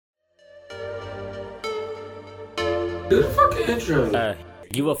Do the fucking intro.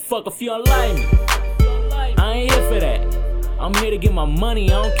 Give a fuck if you don't like me. I ain't here for that. I'm here to get my money.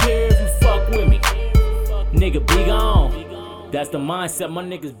 I don't care if you fuck with me. Nigga, be gone. That's the mindset my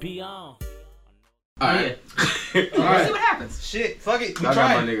niggas be on. Alright. Let's see what happens. Shit, fuck it. We I got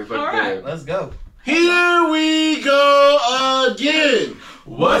my trying. nigga fucked Alright. up. Let's go. Here we go again.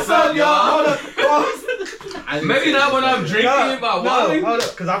 What's up, y'all? Hold up. Maybe not when I'm drinking, but No, hold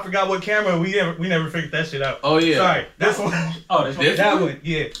up, because I forgot what camera. We never figured that shit out. Oh, yeah. Sorry. This one. Oh, this one. This That one? one.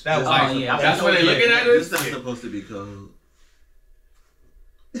 Yeah. That Oh, one. yeah. That's when they looking at It's us? not supposed to be cold.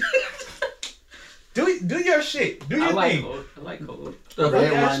 Do your shit. Do your I like thing. cold. I like cold. The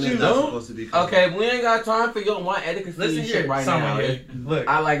Red fuck? wine is not no. supposed to be cold. Okay, we ain't got time for your wine etiquette Listen shit here. right Someone now. here. Look.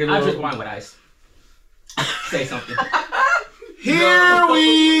 I like it a I little. just wine with ice. Say something. Here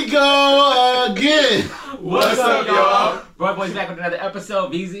we go again. What's up, y'all? Broad Boys back with another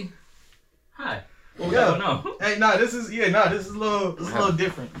episode. VZ. Hi. What we Yeah. going on? Hey, this is a little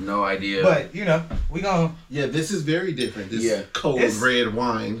different. No idea. But we gonna. Yeah, this is very different. This Yeah. cold It's- red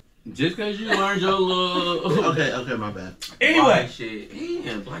wine. just because you learned your little Okay, my bad. Anyway, wine shit.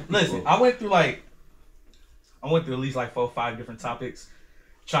 Damn, black people. listen. I went through at least 4 or 5 different topics,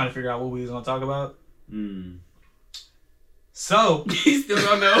 trying to figure out what we was gonna talk about. So He still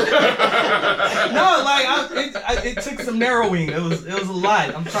don't know. it took some narrowing. It was a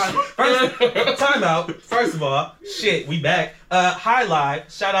lot. I'm trying. Time out. First of all, shit, we back. Hi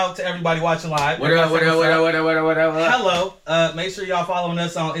live. Shout out to everybody watching live. What up? Hello. Make sure y'all following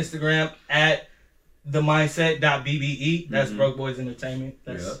us on Instagram at themindset.bbe. That's Broke Boys Entertainment.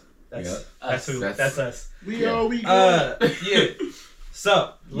 That's who. That's- That's us. We go. Yeah.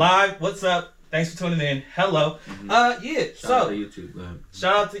 So live. What's up? Thanks for tuning in. Hello. Yeah. Shout out So to YouTube. Go ahead.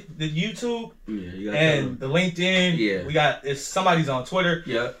 shout out to the YouTube Yeah, you got and the LinkedIn. Yeah. We got if somebody's on Twitter.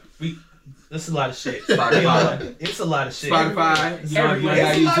 Yeah. This is a lot of shit. Spotify. It's a lot of shit. Spotify. You know, you It's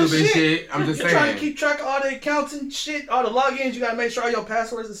got a lot of YouTube and shit. shit. I'm just You're trying to saying. keep track of all the accounts and shit, all the logins. You gotta make sure all your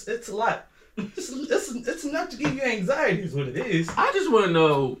passwords. It's a lot. It's enough to give you anxiety. Is what it is. I just want to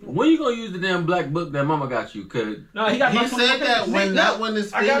know when you gonna use the damn black book that Mama got you? Cause No, he got He my said that when that one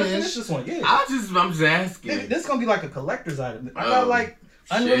is I gotta finish finished. this one. Yeah. I'm just asking. This is gonna be like a collector's item. I got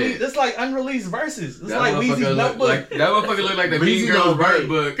unreleased. shit. It's like unreleased verses. It's That like motherfucker Weezy's look notebook. like that motherfucker look like the Mean Weezy Girls don't bird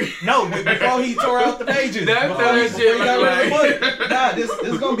write. book. No, before he tore out the pages. That's Before how he- that before shit he got rid of the look book. like. Nah, this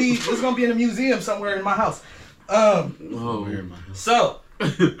gonna be in a museum somewhere in my house. Oh, Where am I? So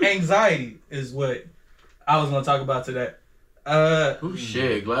anxiety is what I was gonna talk about today. oh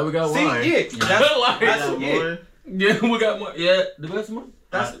shit! Glad we got See, wine. yeah, Like- that's yeah, Yeah, we got one. Yeah, the best one.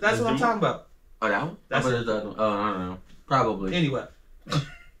 that's what I'm talking about. Oh, that one. That's That's it. the other one. Oh, I don't know. Probably. Anyway,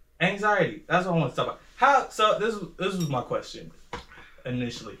 anxiety. That's what I want to talk about. How? So this was my question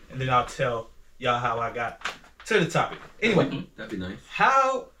initially, and then I'll tell y'all how I got to the topic. Anyway, That'd be nice.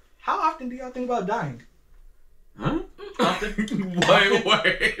 how often do y'all think about dying? Huh? Wait.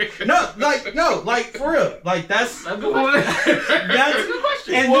 No, like for real. Like that's That's a good question. that's That's a good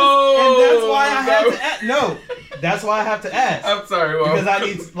question. and that's why I had to ask. No, that's why I have to ask. I'm sorry, Because I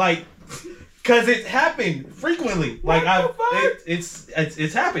need because it's happened frequently. Like What the fuck?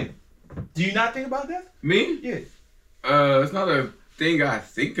 it's happened. Do you not think about that? Me? Yeah. It's not a thing I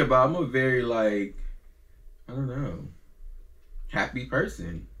think about. I'm a very I don't know, happy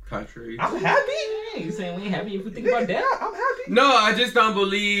person. Contrary. I'm happy. Hey, you saying we ain't happy if we think Yeah, about that? I'm happy. No, I just don't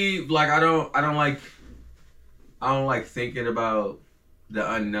believe. I don't like thinking about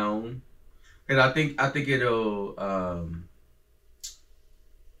the unknown, because I think it'll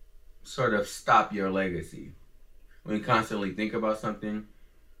sort of stop your legacy when you constantly think about something.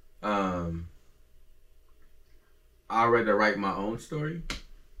 I'd rather write my own story.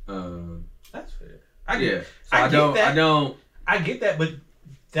 That's fair. So I get that. I don't. I get that, but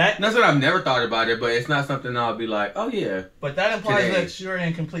that That's what I've never thought about it, but it's not something I'll be like, oh yeah. implies Today. that you're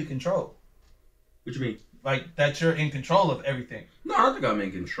in complete control. What you mean? Like that you're in control of everything. No, I don't think I'm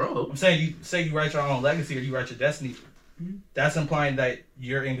in control. I'm saying you say you write your own legacy or you write your destiny. Mhm. That's implying that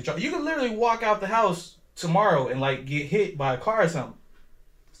you're in control. You can literally walk out the house tomorrow and get hit by a car or something.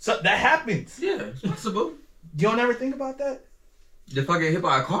 So that happens. Yeah, it's possible. You don't ever think about that? If I get hit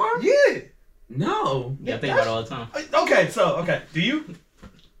by a car? Yeah. No. Yeah, I think about it all the time. Okay. Do you?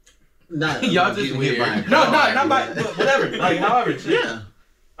 Not Y'all just getting weird. hit by a No, car. not by whatever. However. shit. Yeah.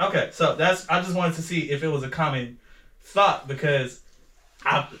 Okay, so I just wanted to see if it was a common thought because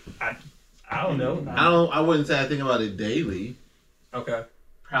I don't know. I wouldn't say I think about it daily. Okay.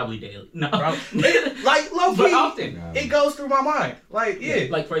 Probably daily. No. Low But key, often. it goes through my mind. Yeah.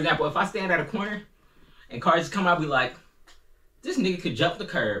 Like, for example, if I stand at a corner and cars come out, I'll be like, this nigga could jump the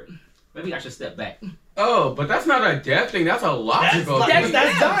curb Maybe I should step back. Oh, but that's not a death thing. That's a logical thing.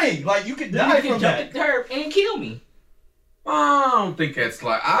 That's dying. Like you could Then die you can from jump that. the curb and kill me. I don't think that's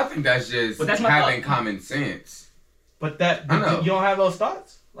like. I think that's just But that's my having thought. common sense. But that I know. you don't have those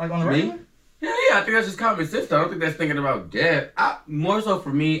thoughts like on the Me? regular. Yeah, I think that's just common sense. Though. I don't think that's thinking about death. More so for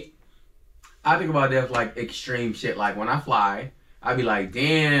me, I think about death like extreme shit. Like when I fly, I'd be like,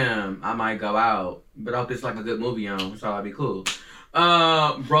 damn, I might go out, but I hope it's like a good movie on, so I'd be cool.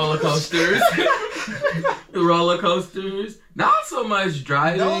 Roller coasters, roller coasters. Not so much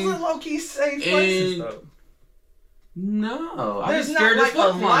driving. Those are low key safe places And- though. No, I'm There's just not scared as like a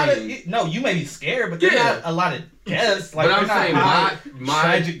fuck lot flying. of no. You may be scared, but there's Yeah. not a lot of deaths. Like But I'm they're not saying high, my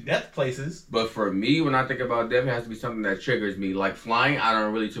tragic death places. But for me, when I think about death, it has to be something that triggers me. Like flying, I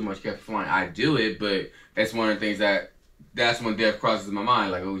don't really too much care for flying. I do it, but it's one of the things that's when death crosses my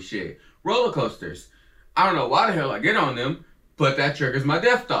mind. Like, oh shit. Roller coasters. I don't know why the hell I get on them, but that triggers my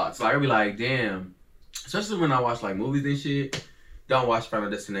death thoughts. Like, I'll be like, damn. Especially when I watch like movies and shit. Don't watch Final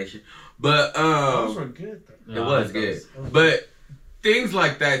Destination. But, Those were good though. it was good. But things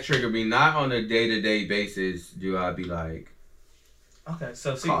like that trigger me. Not on a day-to-day basis do I be like, Okay,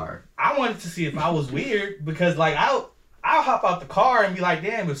 so see, car. I wanted to see if I was weird because like I'll hop out the car and be like,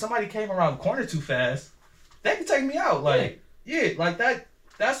 damn, if somebody came around the corner too fast, they could take me out. Like, yeah, like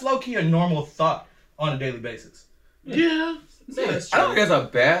that's low key a normal thought on a daily basis. Yeah. I don't think that's a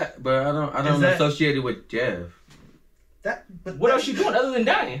bad, but I don't that- associate it with death. But What else you doing other than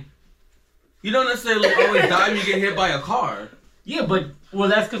dying? You don't necessarily always die when you get hit by a car. Yeah, but well,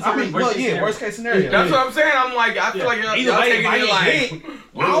 that's I considered mean, well, yeah, worst case scenario. That's what I'm saying. I'm like, I feel like Either y'all way, taking if I it get like, hit,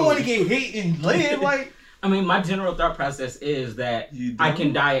 I don't want to get hit and live. Like, I mean, my general thought process is that You I don't?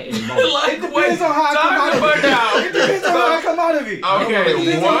 can die at any moment. like, it depends on how I come out of it. It depends on how I come out of it.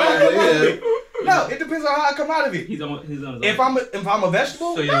 Okay, what? No, it depends on how I come out of it. He's on his own. If I'm a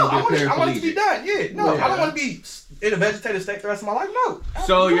vegetable, So you no, wanna be a I want it to be paraplegic. done. Yeah, no, Yeah. I don't want to be in a vegetative state the rest of my life. No.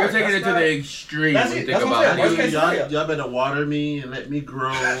 So you're That's taking it to not- the extreme That's when you it. think That's what I'm about saying. Worst it. case scenario. Y'all better water me and let me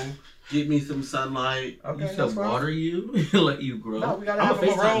grow. Get me some sunlight. Okay, You that's said fine. water you, let you grow. No, we gotta I'm have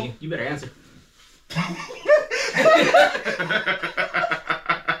gonna him a FaceTime room. you. You better answer.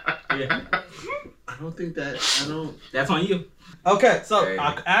 Yeah, I don't think that. I don't. that's on you. Okay, so Hey.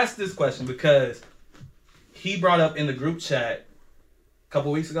 I asked this question because he brought up in the group chat a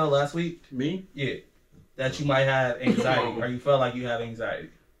couple weeks ago, last week, Me? yeah, that you might have anxiety or you felt like you have anxiety.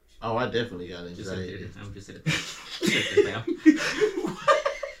 Oh, I definitely got Just sit anxiety. there. I'm just sitting there. Sit there, fam.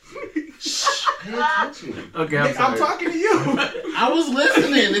 Pay attention. Okay, I'm I'm sorry. talking to you. I was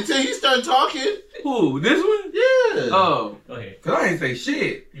listening until you started talking. Who? This one? Yeah. Oh, Go ahead. cause I ain't say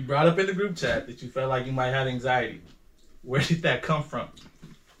shit. You brought up in the group chat that you felt like you might have anxiety. Where did that come from?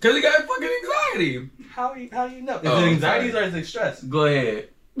 Cause he got fucking anxiety. How you know? Is Oh, it anxiety sorry. or is it stress? Go ahead.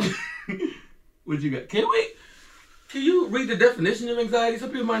 What you got? Can you read the definition of anxiety? Some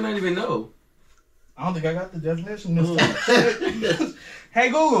people might not even know. I don't think I got the definition this time. Hey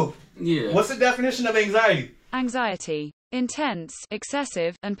Google, Yeah. what's the definition of anxiety? Anxiety. Intense,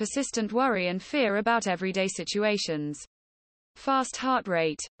 excessive, and persistent worry and fear about everyday situations. Fast heart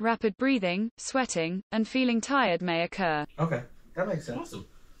rate, rapid breathing, sweating, and feeling tired may occur. Okay, that makes sense. Awesome.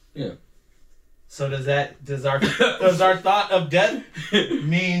 So does our thought of death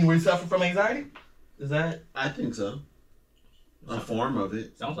mean we suffer from anxiety? Is that I think so. A form of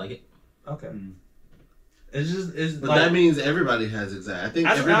it. Sounds like it. okay? It's But like, that means everybody has anxiety. I think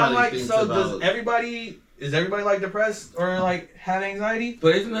that's what I'm everybody like. thinks So about. is everybody like depressed or like have anxiety?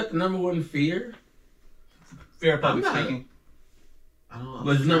 But isn't that the number one fear? Fear of public I'm not. speaking. I don't know.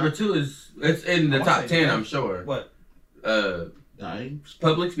 But number two is it's in the I wanna top say 10, that. I'm sure. What? Dying.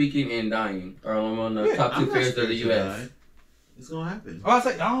 Public speaking and dying are among the Yeah, top I'm two not fears of scared the to U.S. die. It's gonna happen. Oh, I was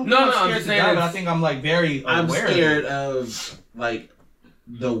like, I don't. No, I'm no, I'm scared just to saying die, but I it's- think I'm like very I'm aware. scared of like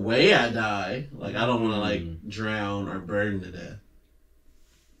the way I die. Like I don't want to like drown or burn to death.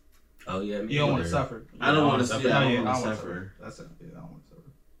 Oh yeah, me You don't want to either. suffer. I don't want to suffer. see. I Yeah, don't want to wanna suffer. That's it. Yeah, I don't want to suffer.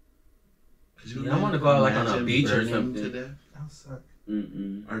 Could you Yeah, I wanna go out, like, on a imagine beach or burning something. to death That would suck.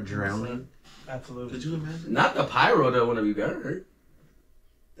 Mm-mm. or drowning? Absolutely. Could you imagine? Not the pyro that want to be burned.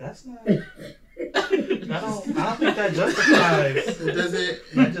 That's not. I don't think that justifies. Does it?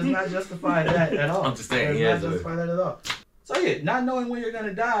 That does not justify that at all. I'm just saying, That yeah, does not justify that at all. So yeah, not knowing when you're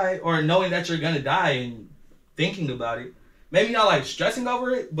gonna die or knowing that you're gonna die and thinking about it, maybe not like stressing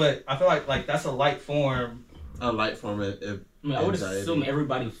over it, but I feel like that's a light form. A light form of I mean, I would anxiety. assume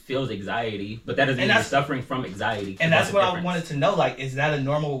everybody feels anxiety, but that doesn't mean you're that's- suffering from anxiety. And that's the what I difference. wanted to know. Like, is that a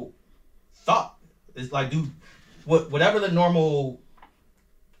normal thought? It's like, whatever the normal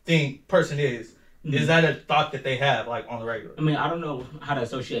person is Is that a thought that they have like on the regular? I mean, I don't know how to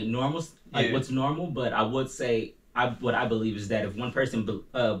associate normal, like what's normal, but I would say what I believe is that if one person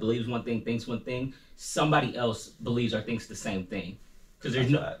believes one thing, thinks one thing, somebody else believes or thinks the same thing. Because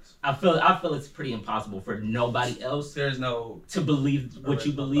there's I feel it's pretty impossible for nobody else. There's no to believe what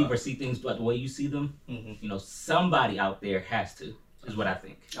you believe or see things like the way you see them. You know, somebody out there has to. Is what I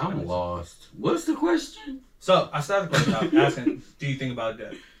think. I'm lost. What's the question? So I started the question out asking, "Do you think about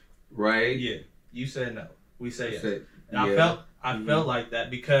death?" Right. Yeah. You said no. We say yes. Said, And yeah. I felt like that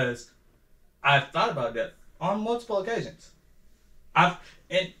because I've thought about death on multiple occasions. And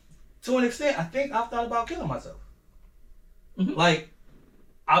to an extent, I think I've thought about killing myself. Like,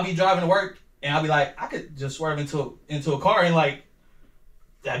 I'll be driving to work and I'll be like, I could just swerve into a car and like,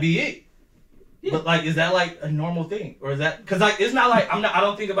 that'd be it. Yeah. But like, is that like a normal thing, or is that because like it's not like I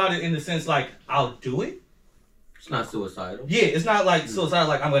don't think about it in the sense like I'll do it. It's not suicidal. Yeah, it's not like suicidal.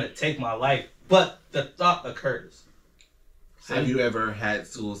 Like I'm gonna take my life, but the thought occurs. Have you ever had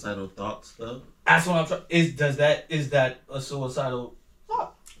suicidal thoughts though? That's what I'm trying. Is that a suicidal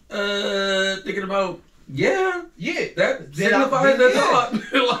thought? Thinking about that signifies the thought.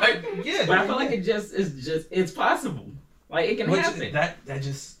 Like but I feel like it's possible. Like it can happen. That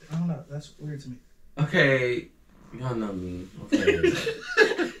just I don't know. That's weird to me. Okay, y'all know me. Okay.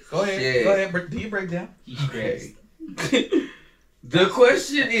 Go ahead. Shit. Go ahead. Do you break down? Okay. The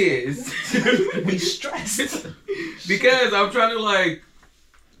question is, we stressed because I'm trying to like.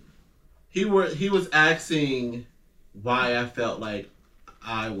 He was asking why I felt like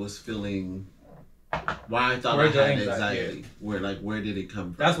I was feeling. Why I thought I had anxiety. Yeah. Where did it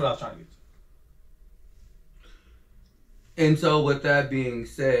come from? That's what I was trying to get to. And so, with that being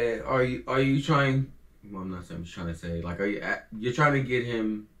said, are you trying? Well, I'm not saying I'm just trying to say like, you're trying to get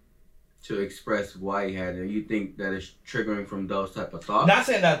him to express why he had it? You think that it's triggering from those type of thoughts? Not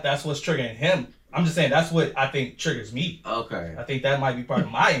saying that that's what's triggering him. I'm just saying that's what I think triggers me. Okay. I think that might be part of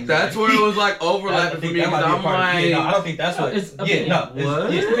my anxiety. That's where it was like overlapping for me. That might be a part of, no, I don't think that's what. And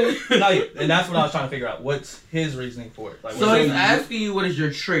that's what I was trying to figure out. What's his reasoning for it? Like, so he's asking you what is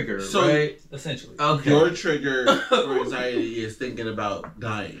your trigger, right? Essentially. Okay. Your trigger for anxiety is thinking about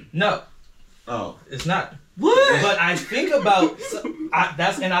dying. No. Oh. It's not. What? But I think about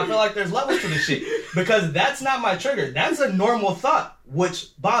and I feel like there's levels to this shit because that's not my trigger. That's a normal thought, which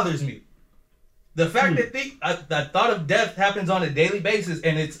bothers me. The fact that that thought of death happens on a daily basis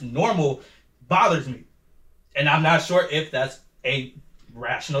and it's normal bothers me, and I'm not sure if that's a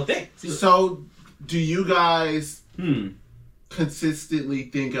rational thing. So, do you guys consistently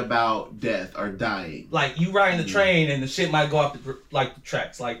think about death or dying? Like you riding the train and the shit might go off the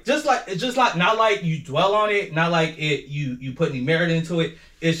tracks. It's just like not like you dwell on it, not like you put any merit into it.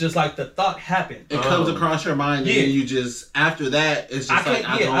 It's just like the thought happened. It comes across your mind, and then you just after that, it's just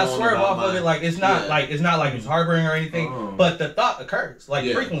I swerve off of it. Like it's not like it's harboring or anything, but the thought occurs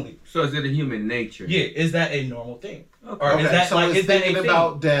frequently. So is it a human nature? Yeah, is that a normal thing? Okay. Or is that so like is thinking that a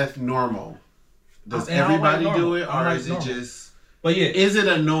about death normal? Does everybody do it, or is it just? But yeah, is it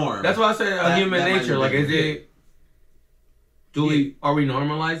a norm? That's why I say a human nature. Like, is it? Are we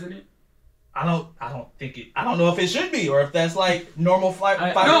normalizing it? I don't think it. I don't know if it should be or if that's like normal flight.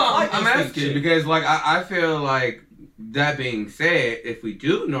 I'm asking because like I feel like that being said, if we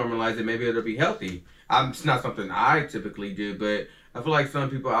do normalize it, maybe it'll be healthy. It's not something I typically do, but I feel like some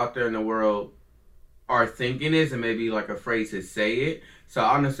people out there in the world are thinking this and maybe like afraid to say it. So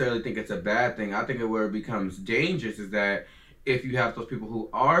I don't necessarily think it's a bad thing. I think where it becomes dangerous is that if you have those people who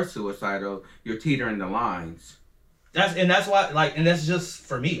are suicidal, you're teetering the lines. That's why and that's just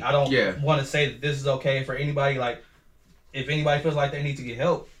for me. I don't want to say that this is okay for anybody. Like, if anybody feels like they need to get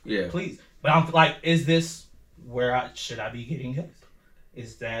help, please. But I'm like, is this where should I be getting help?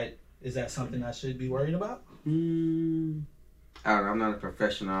 Is that something I should be worried about? I don't know. I'm not a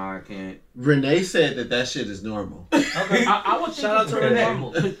professional. I can't. Renee said that shit is normal. Okay. I would shout out to Renee.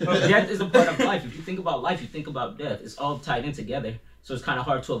 Normal. Death is a part of life. If you think about life, you think about death. It's all tied in together. So it's kind of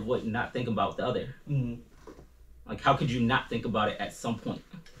hard to avoid not thinking about the other. Mm-hmm. Like, how could you not think about it at some point?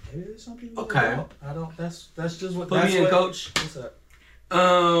 Maybe there's something. Okay. I don't. That's just what. Put me in, coach. What's up?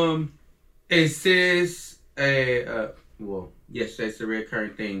 Is this a yes, it's a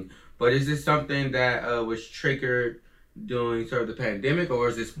recurring thing. But is this something that was triggered during sort of the pandemic, or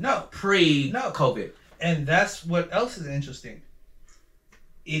is this pre-COVID? And that's what else is interesting.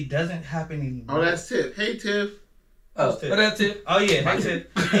 It doesn't happen anymore. Oh, that's Tiff. Hey, Tiff. That's it. Oh yeah, hey Tiff.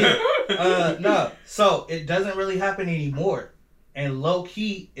 Yeah. No, so it doesn't really happen anymore, and low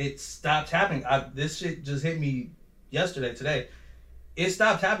key, it stopped happening. This shit just hit me today. It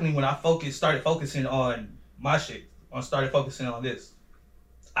stopped happening when I started focusing on my shit. Started focusing on this.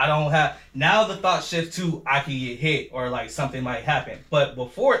 I don't have now the thought shift to I could get hit or like something might happen. But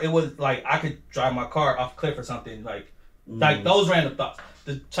before it was like I could drive my car off a cliff or something like those random thoughts.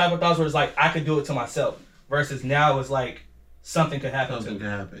 The type of thoughts where it's like I could do it to myself versus now it's like something could happen. Something could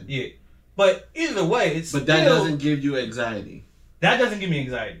happen. Yeah. But either way, it's But that doesn't give you anxiety. That doesn't give me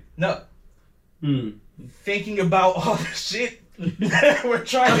anxiety. No. Thinking about all the shit that we're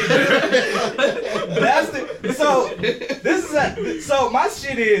trying to do. So my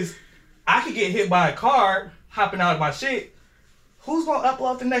shit is I could get hit by a car hopping out of my shit. Who's gonna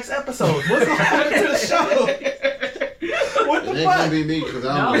upload the next episode? What's gonna happen to the show? What the fuck? It ain't gonna be me because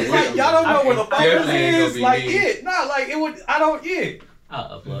I don't know. Like, y'all don't know where the focus is. Like, me. It would. I don't. Yeah.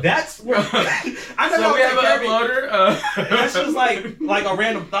 I'll upload. That's where I know. So we have an uploader. That's just like a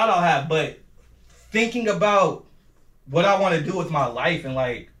random thought I'll have, but thinking about what I want to do with my life and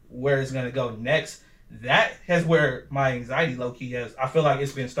like where it's gonna go next, that has where my anxiety low key has. I feel like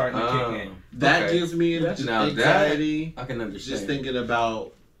it's been starting to kick in. That gives me anxiety. I can understand. Just thinking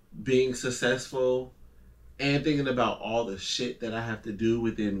about being successful and thinking about all the shit that I have to do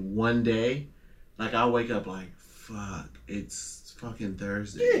within one day. Like I wake up like, fuck, it's fucking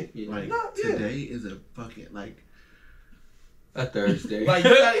Thursday. Yeah. Today is a fucking a Thursday.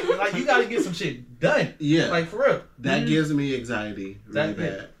 you gotta get some shit done. Yeah. Like for real. That gives me anxiety really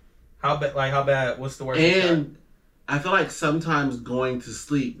bad. How bad? What's the worst? And I feel like sometimes going to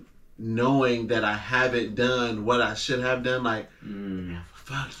sleep knowing that I haven't done what I should have done, like,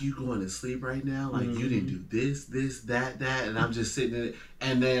 fuck, you going to sleep right now? Like, you didn't do this, that, and I'm just sitting in it.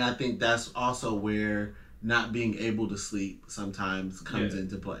 And then I think that's also where not being able to sleep sometimes comes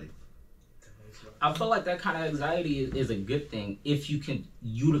into play. I feel like that kind of anxiety is a good thing if you can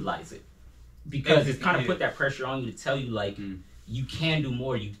utilize it, because it's kind of put that pressure on you to tell you like you can do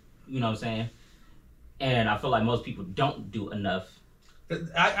more. You know what I'm saying? And I feel like most people don't do enough.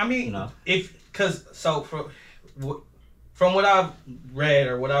 I mean, from what I've read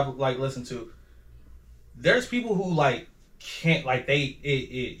or what I've like listened to, there's people who like can't like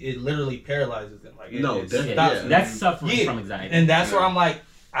it literally paralyzes them. Like that's suffering from anxiety, and that's where I'm like,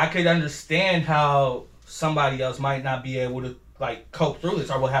 I could understand how somebody else might not be able to like cope through this,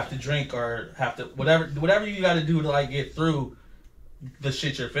 or will have to drink, or have to whatever you got to do to like get through the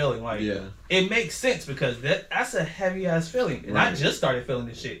shit you're feeling. Like, it makes sense because that's a heavy ass feeling, and I just started feeling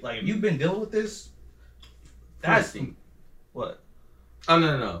this shit. Like, if you've been dealing with this, that's what. Oh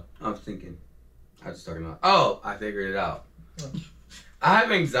no! I'm thinking. I was talking about. Oh, I figured it out. I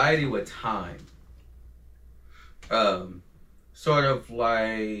have anxiety with time. Sort of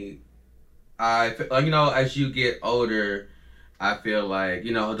like as you get older, I feel like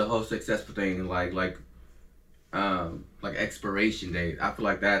the whole successful thing, like expiration date. I feel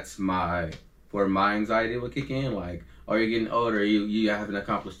like that's where my anxiety would kick in. Like, oh, you're getting older, you haven't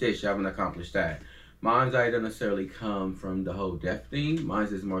accomplished this, you haven't accomplished that. My anxiety doesn't necessarily come from the whole death thing. Mine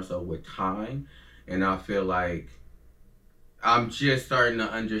is more so with time, and I feel like I'm just starting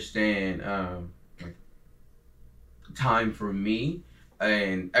to understand time for me,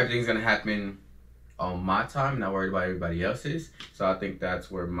 and everything's gonna happen on my time, not worried about everybody else's. So I think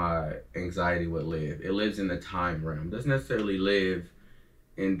that's where my anxiety would live. It lives in the time realm. It doesn't necessarily live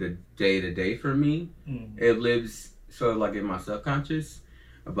in the day-to-day for me. It lives sort of like in my subconscious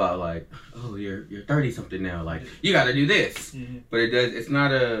about like, oh, you're 30-something now, like you gotta do this. But it's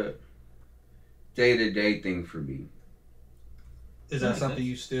not a day-to-day thing for me. Is that something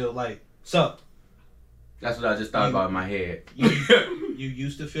you still like? So that's what I just thought about in my head. You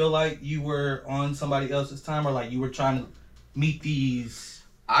used to feel like you were on somebody else's time, or like you were trying to meet these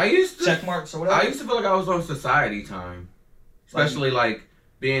check marks or whatever? I used to feel like I was on society time. Especially like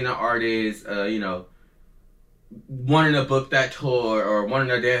being an artist, wanting to book that tour or wanting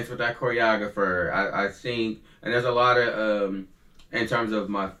to dance with that choreographer. I think, and there's a lot of, in terms of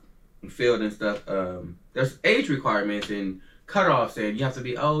my field and stuff, there's age requirements and cutoffs, and you have to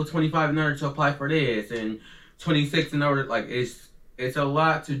be 25 in order to apply for this, and 26 in order, like it's a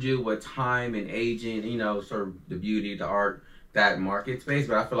lot to do with time and aging, sort of the beauty, the art, that market space.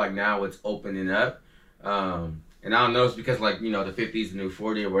 But I feel like now it's opening up, and I don't know, it's because like the 50s the new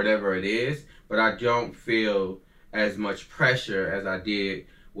 40 or whatever it is, but I don't feel as much pressure as I did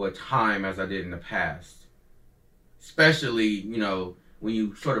with time as I did in the past, especially when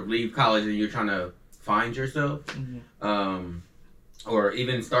you sort of leave college and you're trying to find yourself, or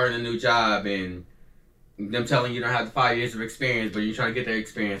even starting a new job and them telling you don't have the 5 years of experience, but you're trying to get their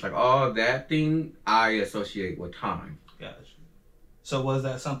experience. Like, all that thing I associate with time. Gotcha. So was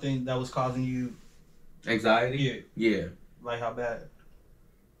that something that was causing you anxiety? Yeah. Like how bad?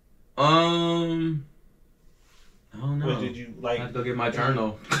 I don't know. Or did you I have to go get my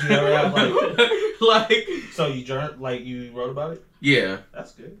journal. Did you ever have like, so you you wrote about it? yeah.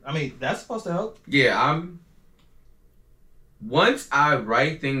 That's good. I mean, that's supposed to help. Yeah, once I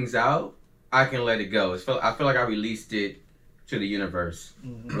write things out, I can let it go. I feel like I released it to the universe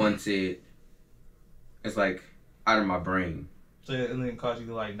once it's like out of my brain. So it didn't cause you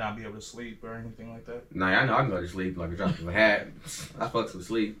to like not be able to sleep or anything like that? Nah, I know I can go to sleep like a drop of a hat. I fucks with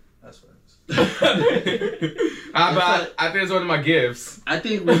sleep. That's facts. I think it's one of my gifts. I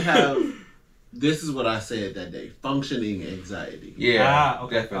think we have. This is what I said that day: functioning anxiety. Yeah,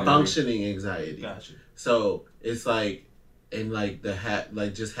 okay. definitely. Functioning anxiety. Gotcha. So it's like, and like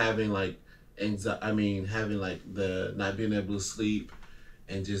like just having like having like the not being able to sleep,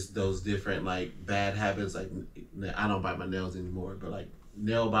 and just those different like bad habits. Like I don't bite my nails anymore, but like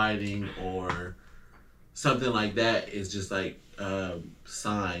nail biting or something like that is just like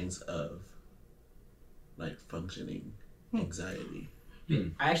signs of like functioning anxiety.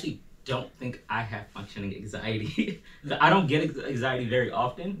 I actually don't think I have functioning anxiety. I don't get anxiety very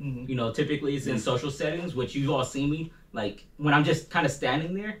often. You know, typically it's in social settings, which you've all seen me. Like when I'm just kind of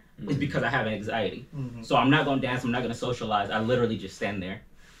standing there, it's because I have anxiety. So I'm not gonna dance. I'm not gonna socialize. I literally just stand there.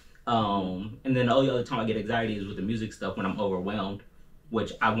 And then the only other time I get anxiety is with the music stuff when I'm overwhelmed,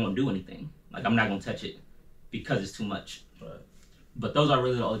 which I won't do anything. Like I'm not gonna touch it because it's too much. But those are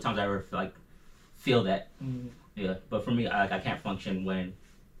really the only times I ever feel that. Yeah. But for me, I can't function when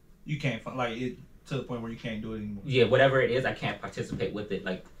you can't like it to the point where you can't do it anymore. Yeah, whatever it is, I can't participate with it.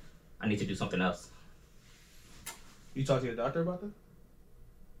 Like I need to do something else. You talk to your doctor about that?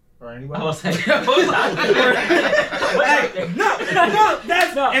 Or anybody? I was like, hey, no,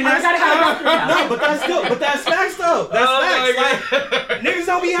 that's no, and I that's gotta go to the doctor now. no, but that's facts though. That's facts. Like, niggas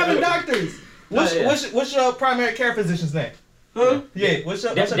don't be having doctors. What's your primary care physician's name? Huh? Yeah, what's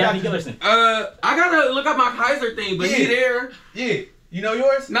your Daphne doctor's Gillerson. I gotta look up my Kaiser thing, but he there. Yeah, you know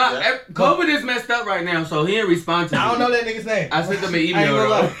yours? Nah, COVID is messed up right now, so he didn't respond to me. I don't know that nigga's name. I sent them an I ain't email. gonna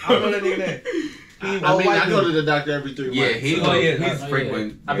lie. though. I don't know that nigga's name. I go to the doctor every 3 months. Yeah, he's yeah.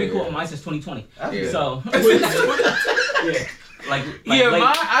 frequent. I've been cool with mine since 2020. Yeah. So yeah, like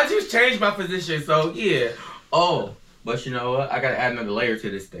I just changed my physician, so yeah. Oh, but you know what? I gotta add another layer to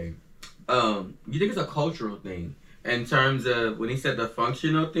this thing. You think it's a cultural thing in terms of when he said the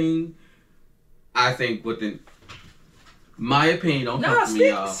functional thing? I think within my opinion, don't come for me,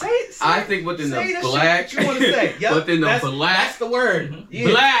 y'all. I think within the black, you want to say? Yep, within the that's black, the word. Yeah.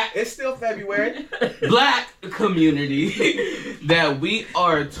 Black. It's still February. Black community that we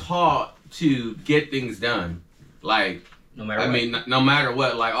are taught to get things done. Like, no matter what. no matter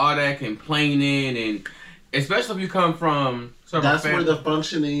what, like all that complaining and especially if you come from that's where the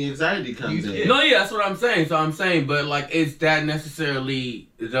functioning anxiety comes in. No, yeah, that's what I'm saying. So I'm saying, but like, is that necessarily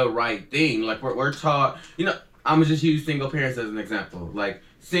the right thing? Like we're taught, you know, I'm gonna just use single parents as an example. Like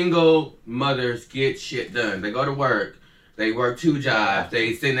single mothers get shit done. They go to work. They work 2 jobs.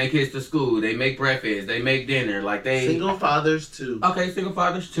 They send their kids to school. They make breakfast. They make dinner. Like they single fathers too. Okay, single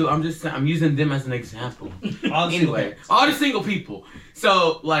fathers too. I'm using them as an example. Anyway, all the single people.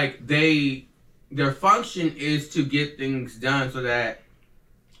 So like their function is to get things done so that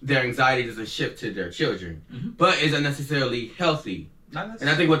their anxiety doesn't shift to their children. But isn't necessarily healthy. And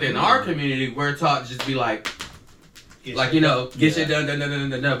I think within our community, we're taught to just be like, get shit done.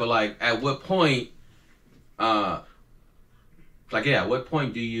 But like, at what point, at what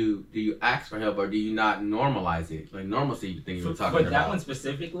point do you ask for help or do you not normalize it? Like normalcy thing you were talking about. For that one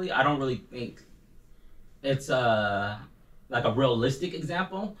specifically, I don't really think it's like a realistic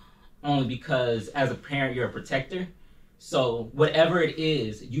example. Only because as a parent, you're a protector. So whatever it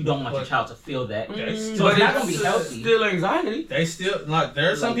is, you don't want your child to feel that. So it's not going to be healthy. Still anxiety. They still, like,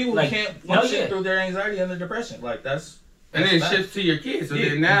 there are some people who can't function through their anxiety and their depression. Like, that's and then it shifts to your kids. So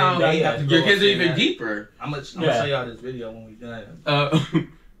then now your kids are even deeper. I'm gonna show y'all this video when we're done.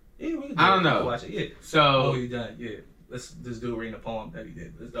 Yeah, we can I don't know. Watch it. Yeah. So when we're done, this dude reading a poem that he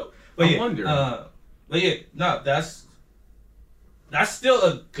did. It's dope. But I wonder. But yeah, no, that's still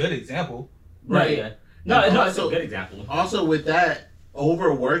a good example. Right. Yeah. No, it's a good example. Also, with that,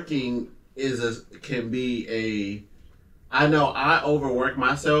 overworking can be I know I overwork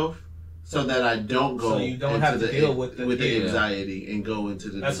myself so that I don't go. So you don't have to deal with the anxiety and go into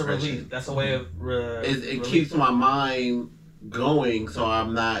the That's depression. A relief. That's a way of. It keeps my mind going, so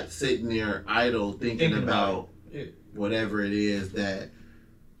I'm not sitting there idle thinking about whatever it is that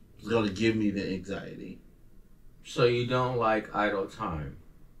is going to give me the anxiety. So you don't like idle time?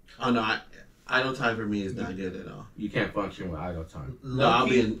 Oh no, Idle time for me is not good at all. You can't function with idle time. No,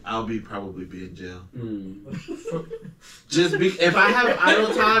 I'll probably be in jail. Mm. If I have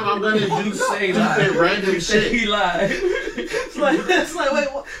idle time, I'm gonna do stupid random shit. He lied. It's like, wait,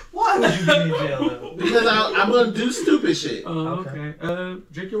 why would you be in jail though? Because I'm gonna do stupid shit. Oh, okay.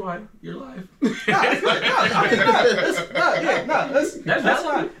 Drink your wine. Your life. That's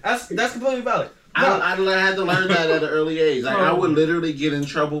fine. That's completely valid. I had to learn that at an early age. Like I would literally get in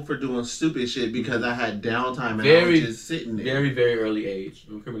trouble for doing stupid shit because I had downtime and I was just sitting there. Very, very early age.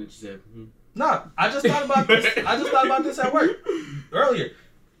 Don't come in and say. No, I just thought about this. I just thought about this at work earlier.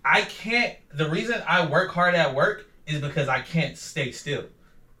 I can't. The reason I work hard at work is because I can't stay still.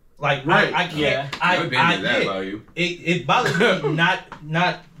 Like right. I can't. Yeah. It bothers me not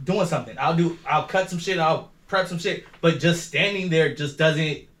doing something. I'll cut some shit. I'll prep some shit. But just standing there just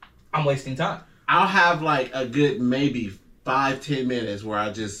doesn't. I'm wasting time. I'll have like a good maybe 5-10 minutes where I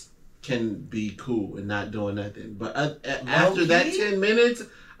just can be cool and not doing nothing. But after that 10 minutes,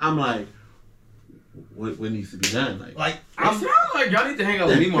 I'm like, what needs to be done? Like I sound like y'all need to hang out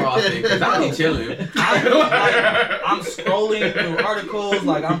with me more often because I be chilling. I'm scrolling through articles.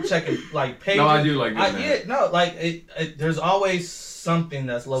 Like I'm checking like pages. No, I do like doing that. There's always something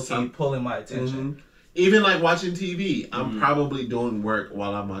that's low-key pulling my attention. Mm-hmm. Even like watching TV, I'm probably doing work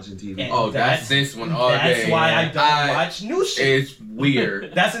while I'm watching TV. And that's this one all day. That's why I don't watch new shit. It's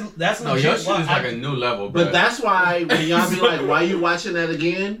weird. That's no, your shit is like a new level. But that's why when y'all be like, "Why you watching that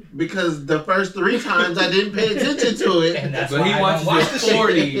again?" Because the first 3 times I didn't pay attention to it. And that's but why he watches watch the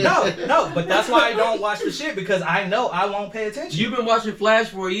 40. Shit. No, but that's why I don't watch the shit because I know I won't pay attention. You've been watching Flash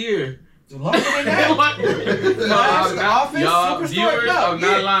for a year. Longer than that. Flash, The Office, y'all Superstore. viewers, I'm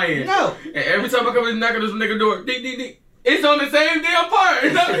not lying. No. And every time I come in and knock on this nigga door, ding, ding, ding. It's on the same damn part.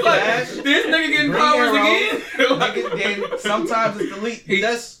 And I'm like, this nigga getting powers again? Nigga, then sometimes it's the leak.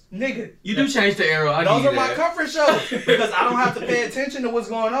 That's nigga. You do change the arrow. Those are my comfort shows because I don't have to pay attention to what's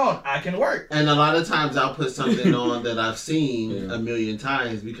going on. I can work. And a lot of times I'll put something on that I've seen a million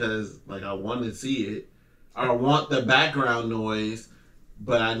times because like I want to see it. Or I want the background noise,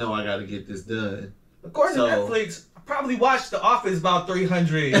 but I know I got to get this done. According to Netflix, I probably watched The Office about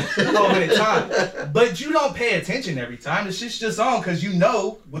 300 times. But you don't pay attention every time. The shit's just on because you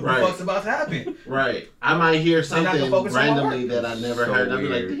know what the fuck's about to happen. Right. I might hear something randomly that I never heard. I'll be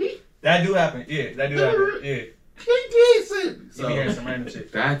like, that do happen. Yeah, that do happen. Yeah. He decent. So, you be hearing some random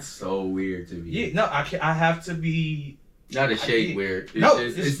shit. That's so weird to me. Yeah, no, I have to be... Not a shade weird.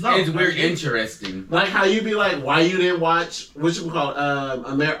 It's weird interesting. Like how you be like, why you didn't watch, what you call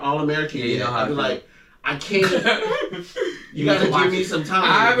All American? Yeah, you know how I'd be like, I can't. You gotta give me some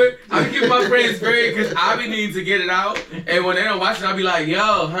time. I give my friends great because I be needing to get it out. And when they don't watch it, I be like,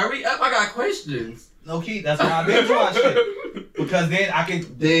 yo, hurry up, I got questions. No key, that's why I binge watch it. Because then I can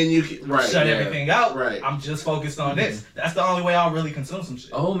shut everything out. Right. I'm just focused on this. That's the only way I'll really consume some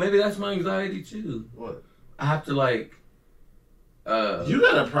shit. Oh, maybe that's my anxiety too. What? I have to like you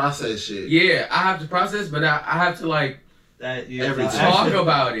gotta process shit. Yeah, I have to process, but I have to like talk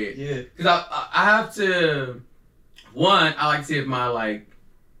about it. Yeah, because I have to. One, I like to see if my like,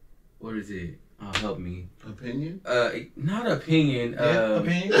 what is it? Help me. Opinion? Not opinion.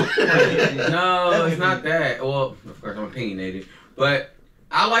 Opinion. No, it's not that. Well, of course I'm opinionated, but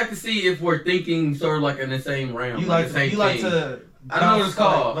I like to see if we're thinking sort of like in the same realm. You like the same you thing. like to. I don't know what it's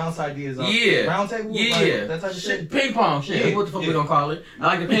called. Bounce ideas off. Yeah. Round table? Yeah. Like, that type of shit? Ping pong shit. Yeah. What the fuck we gonna call it? I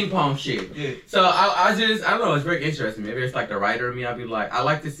like the ping pong shit. Yeah. So I don't know, it's very interesting. Maybe it's like the writer in me, I'd be like, I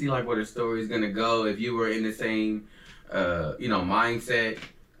like to see like where the story is gonna go if you were in the same, mindset.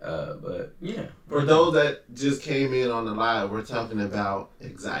 But yeah. For those that just came in on the live, we're talking about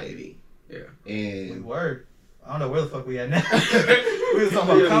anxiety. Yeah. And word. I don't know where the fuck we at now. We were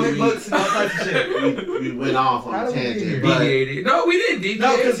talking about comic books and all types of shit. We went off on a tangent. Deviated. No, we didn't deviate.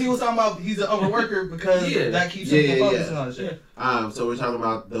 No, because he was talking about he's an overworker because that keeps him from focusing on shit. So we're talking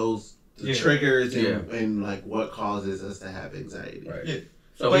about those triggers and like what causes us to have anxiety. Right. Yeah.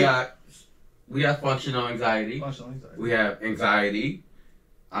 So we got functional anxiety. We have anxiety.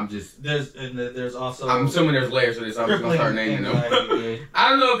 There's also. I'm assuming there's layers to this. I'm just gonna start naming them. I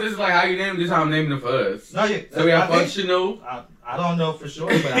don't know if this is like how you name them. This is how I'm naming them for us. No, yeah. So we have functional. I don't know for sure,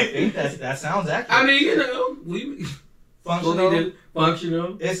 but I think that sounds accurate. I mean, we functional.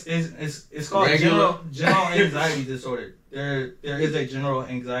 It's called general anxiety disorder. There is a general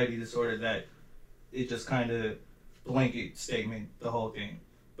anxiety disorder that it just kind of blanket statement the whole thing.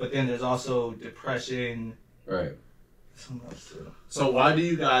 But then there's also depression. Right. So why do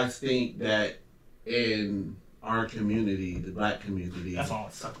you guys think that in our community, the black community, That's all I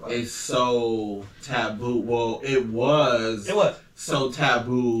want to talk about. is so taboo. Well, it was so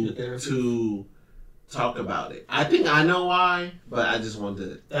taboo to talk about it. I think I know why, but I just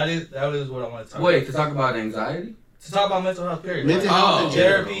wanted That is what I want to talk about. Wait, to talk about anxiety? To talk about mental health, period. mental Like, health in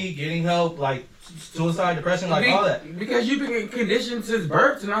general. therapy, getting help, like suicide, depression, like all that. Because you've been conditioned since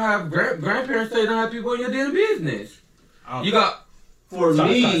birth to not have grandparents say don't have people in your damn business. You got. For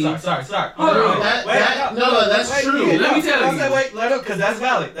me, Sorry. Hold on. That's true. Let me tell you. Wait, let him, because that's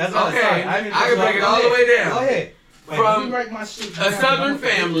valid. That's valid. Okay, Sorry, I can break it all the way down. Go ahead. Wait, From let me write my shit A down. southern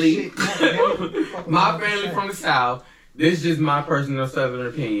family, my family from the south. This is just my personal southern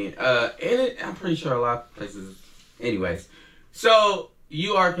opinion. I'm pretty sure a lot of places. Anyways, so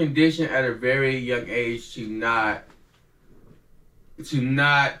you are conditioned at a very young age to not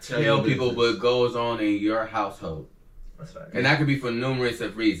tell people what goes on in your household. That's right. And that could be for numerous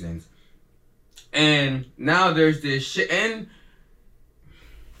of reasons. And now there's this shit. And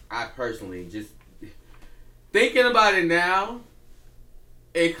I personally, just thinking about it now,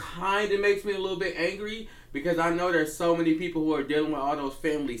 it kind of makes me a little bit angry because I know there's so many people who are dealing with all those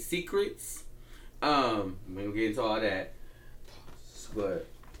family secrets. We don't get into all that. But,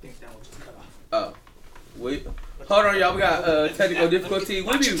 oh. Wait. Hold on, y'all. We got technical difficulty.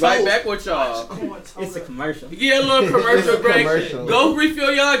 We'll be right back with y'all. It's a commercial. Get a little commercial break. commercial. Go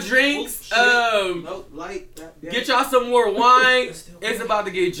refill y'all drinks. Get y'all some more wine. It's about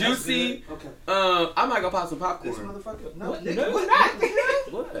to get juicy. Okay. I might go pop some This popcorn. motherfucker. No, What? nigga, No,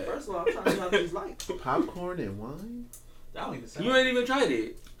 what? What? First of all, I'm trying to see how these lights. popcorn and wine. That don't even sound. You ain't even tried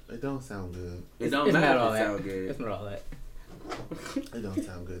it. It don't sound good. It don't It's matter not all if it that. sound good. It's not all that. It don't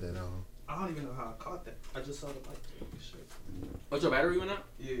sound good at all. I don't even know how I caught that. I just saw the light. Shit. What's your battery went out?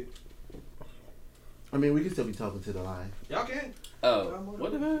 Yeah. I mean, we can still be talking to the live. Y'all can. Oh.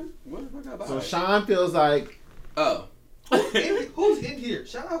 What the fuck? What the fuck I buy? So Sean feels like Oh. Who's in here?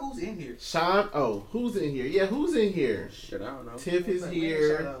 Shout out who's in here. Sean. Oh, who's in here? Yeah, who's in here? Shit, I don't know. Tiff is Shout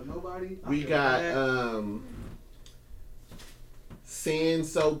here. out nobody. I We feel got bad. Sin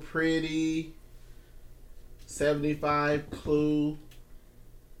So Pretty. 75 Clue.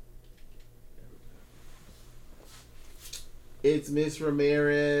 It's Miss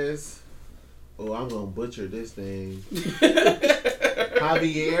Ramirez. Oh, I'm gonna butcher this name.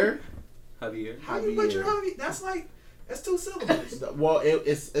 Javier. Javier. How you butcher Javi? That's 2 syllables. Well,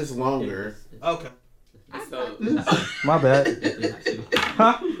 it's longer. Okay. So, My bad. Definitely not two.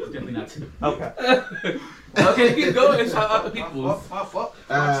 Huh? Definitely not two. Okay. okay, keep going. Shout out the people. My fault.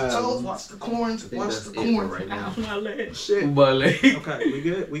 Watch the toes, watch the corns, watch the corn. right now. My leg. Shit. But like, Okay, we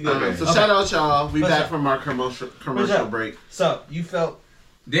good? We good. Alright, so Okay. shout out y'all. We What's back up? from our commercial What's up? break. So, you felt...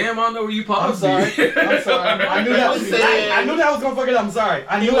 damn, I don't know where you I'm paused. sorry. me. I'm sorry. I knew that was I knew that was gonna fuck it up. I'm sorry.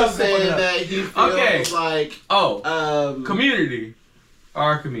 I He knew that was was gonna fuck it saying up. that he feels Okay. like Oh, community.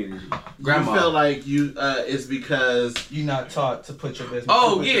 Our community. Grandma. You feel like you it's because You're not taught to put your business.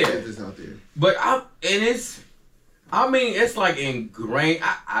 Oh, put your yeah. business out there. But it's like ingrained.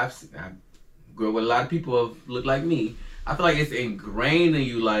 I grew up with a lot of people who look like me. I feel like it's ingrained in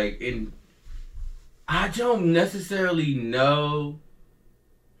you, like, I don't necessarily know.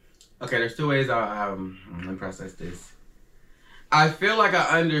 Okay, there's 2 ways let me process this. I feel like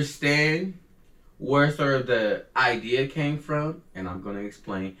I understand where sort of the idea came from, and I'm going to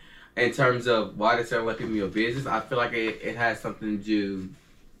explain. In terms of why they sell like people your business, I feel like it has something to do.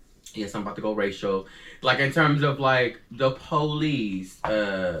 Yes, I'm about to go racial. Like in terms of like the police,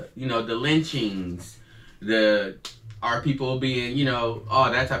 the lynchings, our people being,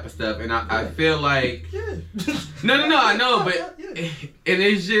 all that type of stuff. And I feel like no, I know, but it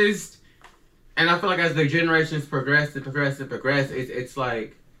is just, and I feel like as the generations progress, it's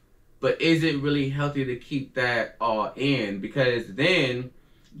like, but is it really healthy to keep that all in? Because then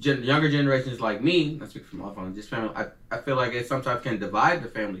younger generations like me, I speak from my phone, just family, I feel like it sometimes can divide the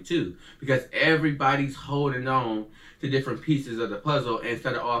family too, because everybody's holding on to different pieces of the puzzle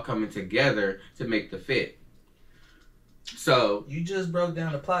instead of all coming together to make the fit. So You just broke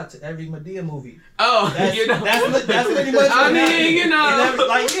down the plot to every Madea movie. that's That's pretty much. I mean,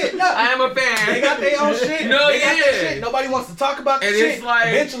 like I am a fan. They got their own shit. No, they got yeah. their shit. Nobody wants to talk about the And shit. it's like-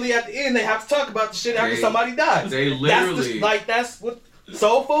 Eventually, at the end, they have to talk about the shit after somebody dies. They literally That's what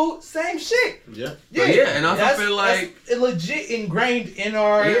soul food. Same shit. Yeah. Yeah, and I also that's- feel like that's legit ingrained in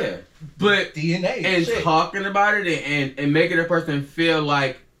our but DNA. and shit. talking about it and making a person feel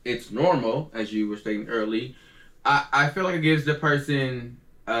like it's normal, as you were stating early, I feel like it gives the person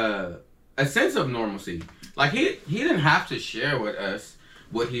a sense of normalcy. Like he didn't have to share with us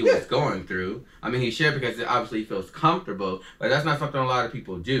what he was going through. I mean, he shared because obviously he feels comfortable, but that's not something a lot of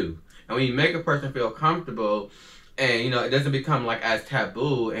people do. And when you make a person feel comfortable, and it doesn't become like as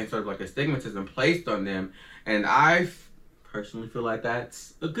taboo and sort of like a stigmatism placed on them, and I personally feel like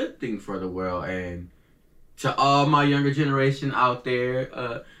that's a good thing for the world. And to all my younger generation out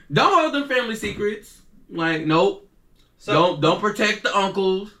there, don't hold them family secrets. Like, nope. So, don't protect the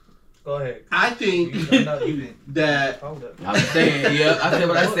uncles. Go ahead. I think you didn't. that Hold up. I was saying, yeah, I said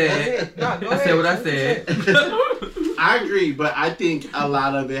what I said. Go I said what I said. I agree, but I think a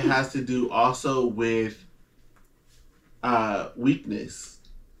lot of it has to do also with weakness.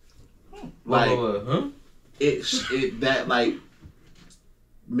 Like that like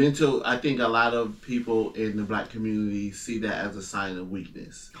mental. I think a lot of people in the black community see that as a sign of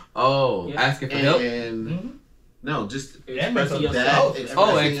weakness. Oh, yeah. Asking for help. And no, just expressing yourself.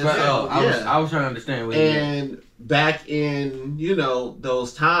 I was trying to understand what and back in,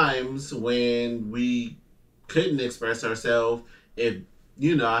 those times when we couldn't express ourselves, I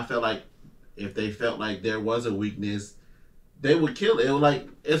felt like if they felt like there was a weakness, they would kill it. It was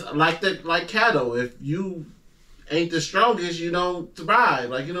like cattle. If you ain't the strongest, you don't survive.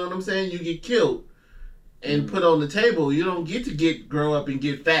 Like, you know what I'm saying? You get killed and put on the table. You don't get to grow up and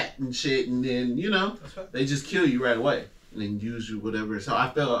get fat and shit, and then they just kill you right away and then use you whatever. So I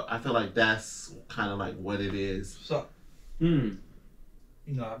feel like that's kind of like what it is. So, I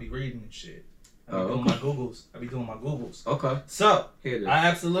be reading and shit. I be doing my Googles. Okay. So I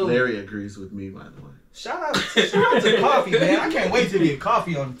absolutely. Larry agrees with me, by the way. Shout out to coffee, man. I can't wait to get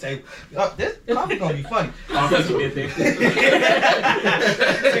coffee on the table. This coffee gonna be funny. Yeah,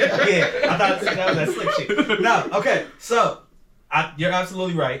 I thought that was that slick shit. No, okay. So you're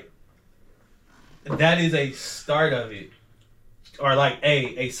absolutely right. That is a start of it, or like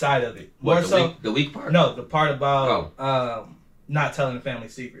a side of it. What, the weak part? No, the part about not telling the family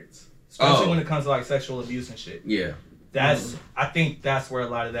secrets, especially when it comes to like sexual abuse and shit. Yeah, I think that's where a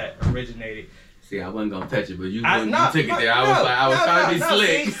lot of that originated. See, I wasn't gonna touch it, but you took it there. I was trying to be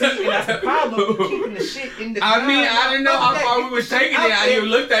slick. See, and that's the problem with keeping the shit in the. I didn't know how far we were taking it. And you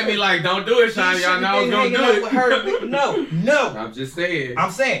looked at me like, "Don't do it, Sean." Y'all know I was gonna do it. No. I'm just saying.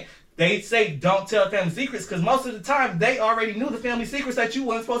 They say don't tell family secrets because most of the time they already knew the family secrets that you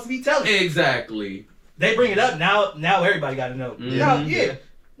weren't supposed to be telling. Exactly. They bring it up now. Now everybody got to know. Mm-hmm.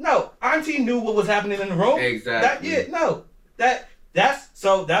 No, Auntie knew what was happening in the room. Exactly. That's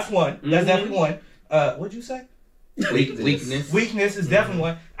one. That's definitely one. What'd you say? Weakness. Weakness is definitely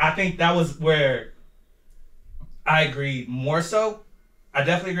one. I think that was where I agree more so. I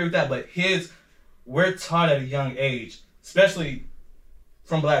definitely agree with that. But we're taught at a young age, especially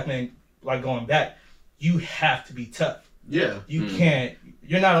from black men, like going back, you have to be tough. Yeah. You can't.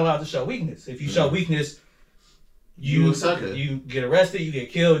 You're not allowed to show weakness. If you show weakness, you get arrested. You get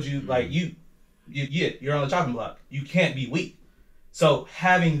killed. You're on the chopping block. You can't be weak. So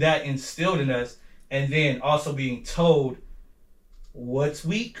having that instilled in us, and then also being told what's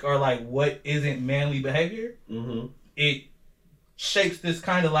weak or like what isn't manly behavior, it shapes this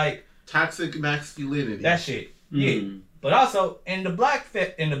kind of like toxic masculinity. That shit, yeah. But also in the black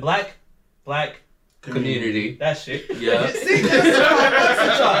community, that shit. Yeah. See, that's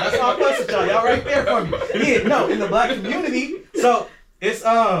all I fuss with y'all. Y'all right there for me. Yeah, no, in the black community. So it's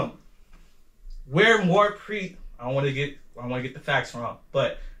we're more I want to get the facts wrong,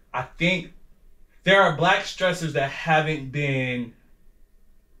 but I think there are black stressors that haven't been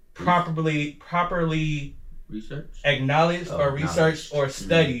properly researched, acknowledged, or researched or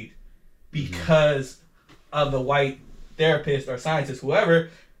studied because of the white therapist or scientist,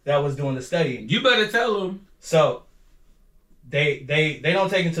 whoever that was doing the studying. You better tell them. So they don't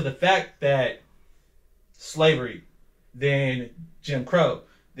take into the fact that slavery, then Jim Crow,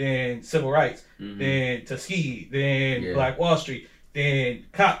 then civil rights, then Tuskegee, then Black Wall Street, then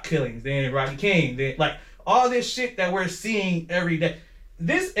cop killings, then Rodney King, then like all this shit that we're seeing every day.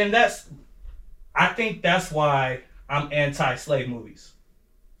 I think that's why I'm anti-slave movies.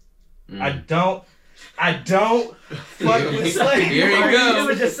 I don't fuck with slave movies. Here he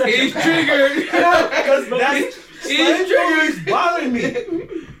goes. He's triggered. Because slave movies bother me.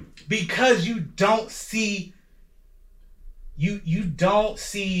 Because you don't see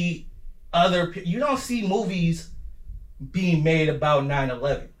movies being made about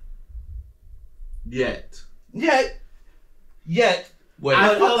 9/11 yet. Well,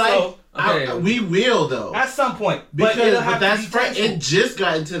 I feel like we will though at some point, but that's right. It just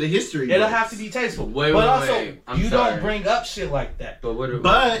got into the history. It'll have to be tasteful. But also, you don't bring up shit like that.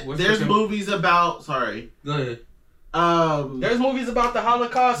 But there's movies about. Sorry. Go ahead. There's movies about the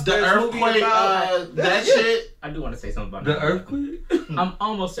Holocaust. The earthquake. That shit. I do want to say something about the earthquake. I'm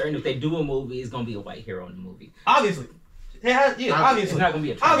almost certain if they do a movie, it's gonna be a white hero in the movie. Obviously. obviously. It's not gonna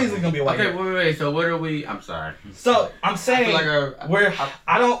be a trend. Obviously gonna be a white Okay, hero. wait. So what are we? I'm sorry. So I'm I saying feel like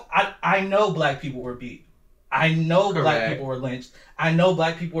I know black people were beat. I know black Correct. people were lynched. I know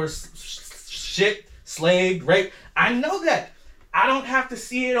black people were shipped, slaved, raped. I know that. I don't have to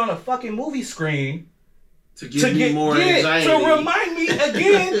see it on a fucking movie screen to give me more anxiety. to remind me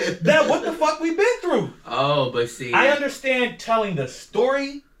again that what the fuck we've been through. Oh, but see, I understand telling the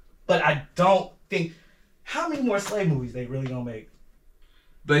story, but I don't think how many more slave movies they really gonna make.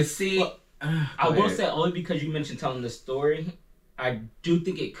 But see, Well, I will say only because you mentioned telling the story, I do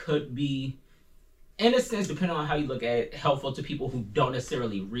think it could be, in a sense, depending on how you look at it, helpful to people who don't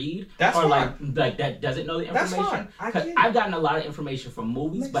necessarily read That's or fine. like that doesn't know the That's information. fine. I Because get it. I've gotten a lot of information from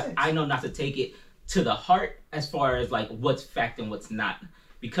movies, Makes but sense. I know not to take it to the heart as far as like what's fact and what's not,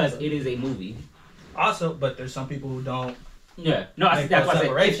 because it is a movie. Also, but there's some people who don't Yeah, no, make that's those why I said if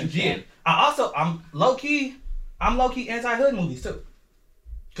separations. you Yeah. can. I'm low key anti-hood movies too,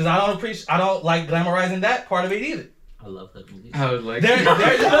 because I don't like glamorizing that part of it either. I love hood movies. I was like, They're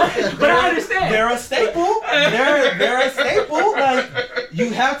But I understand. They're a staple. They're a staple. Like you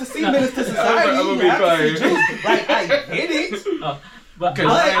have to see Menace to Society. I'm gonna You be have to see quiet. Juice. Like I get it. But Cause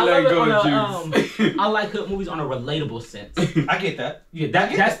I ain't I let love go it of on Juice. I like hood movies on a relatable sense. I get that. Yeah,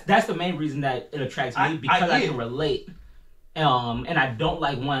 that's the main reason that it attracts me, because I get can it. relate. And I don't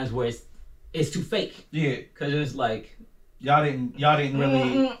like ones where it's too fake, Yeah. because it's like Y'all didn't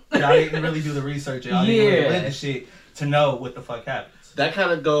really do the research. Y'all didn't really Yeah. live the shit to know what the fuck happens. That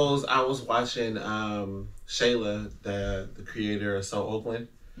kind of goes. I was watching Shayla, the creator of So Oakland.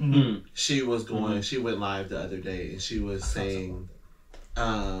 Mm-hmm. She was going. She went live the other day, and she was saying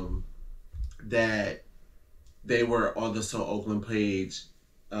that they were on the So Oakland page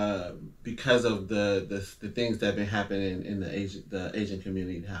because of the things that have been happening in the Asian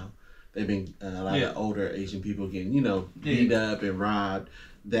community. How they've been a lot of older Asian people getting beat up and robbed.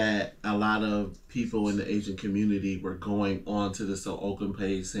 That a lot of people in the Asian community were going on to the So Oakland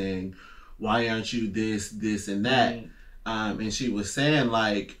page saying, "Why aren't you this, and that?" And she was saying,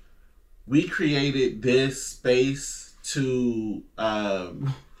 like, we created this space to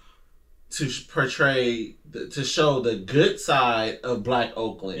portray, to show the good side of Black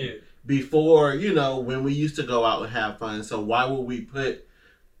Oakland before, when we used to go out and have fun. So why would we put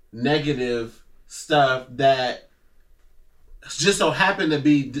negative stuff that just so happened to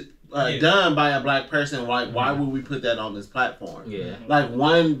be done by a Black person? Why would we put that on this platform? Yeah. Like,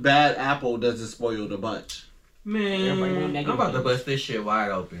 one bad apple doesn't spoil the bunch. Man, I'm about to bust this shit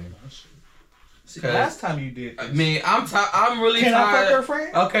wide open. See, last time you did this. I mean, I'm really Can I tired. fuck her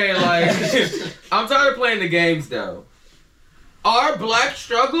friend? Okay, like I'm tired of playing the games though. Our Black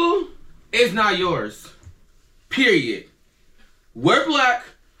struggle is not yours. Period. We're Black.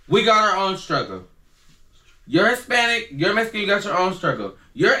 We got our own struggle. You're Hispanic. You're Mexican. You got your own struggle.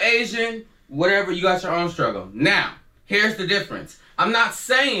 You're Asian. Whatever. You got your own struggle. Now, here's the difference. I'm not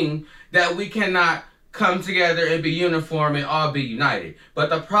saying that we cannot come together and be uniform and all be united. But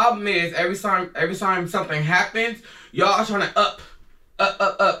the problem is every time something happens, y'all are trying to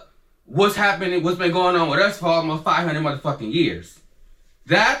up what's happening, what's been going on with us for almost 500 motherfucking years.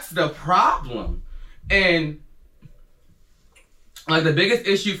 That's the problem. And like the biggest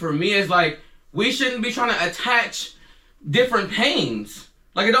issue for me is like we shouldn't be trying to attach different pains.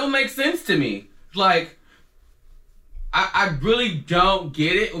 Like it don't make sense to me. Like I really don't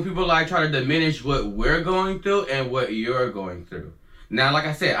get it when people like try to diminish what we're going through and what you're going through. Now, like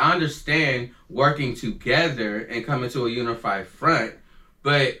I said, I understand working together and coming to a unified front,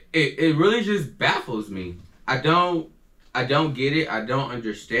 but it really just baffles me. I don't get it. I don't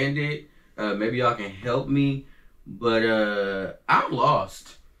understand it. Maybe y'all can help me, but I'm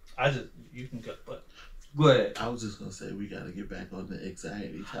lost. You can go, but What? I was just gonna say we gotta get back on the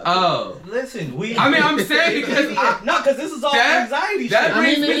anxiety topic. Oh. listen, I'm saying because because this is all anxiety shit. that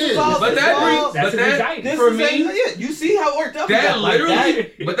brings I mean, it this is. all, but this that all- brings, That's but an that, anxiety. this for is me, you see how it worked out. that Like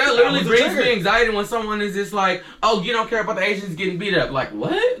literally, but that literally was a brings trigger. me anxiety when someone is just like, oh, you don't care about the Asians getting beat up. Like,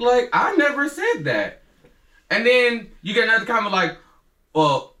 what? Like, I never said that. And then you get another comment like,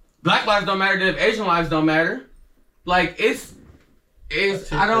 well, Black lives don't matter if Asian lives don't matter. Like, it's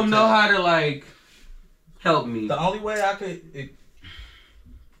I don't know how to, like, help me. The only way I could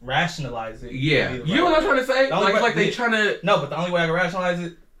rationalize it. Yeah. would be You know what I'm trying to say? The only way- Like they trying to... No, but the only way I can rationalize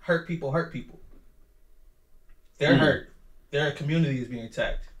it, hurt people. They're hurt. Their community is being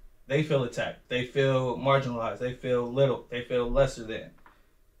attacked. They feel attacked. They feel marginalized. They feel little. They feel lesser than.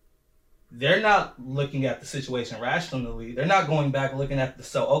 They're not looking at the situation rationally. They're not going back looking at the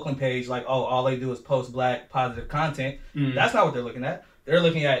So Oakland page like, oh, all they do is post Black positive content. That's not what they're looking at. They're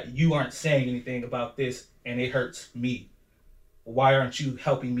looking at, you aren't saying anything about this and it hurts me. why aren't you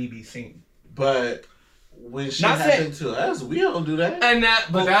helping me be seen? But when shit Not happened to us, we don't do that. And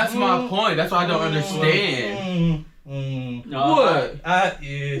that's my point. That's why I don't understand. What?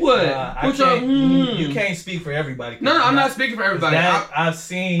 Yeah, What? I What y'all- can't, you can't speak for everybody. No, I'm not speaking for everybody. I've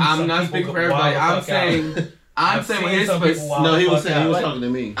seen. I'm some not people speaking for wild everybody. the I'm fuck saying. out. I'm I've saying seen when his some people wild No, he the was fuck saying he was out. talking to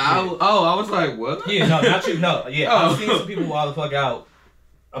me. I was like, what? Yeah, no, not you. No, yeah, Oh. I've seen some people wild the fuck out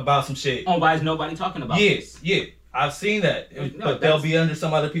about some shit. Oh, why is nobody talking about Yes, this? yeah, I've seen that, No, but they'll that's- be under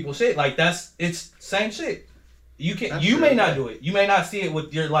some other people's shit. Like it's same shit. You can, That's you true. may not do it. You may not see it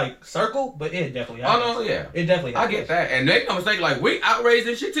with your like circle, but it definitely happens. Oh no, yeah. It definitely I happens. get that, and make no mistake, like we outraged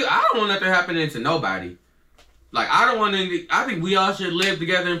and shit too. I don't want nothing happening to nobody. Like I don't want to. I think we all should live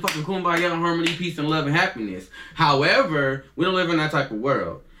together in fucking kumbaya, harmony, peace, and love and happiness. However, we don't live in that type of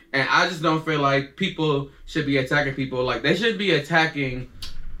world, and I just don't feel like people should be attacking people. Like they should be attacking,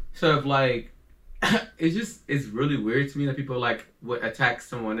 sort of like. It's really weird to me that people like would attack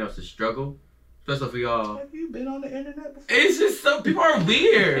someone else's struggle, especially if we all. Have you been on the internet before? It's just so people are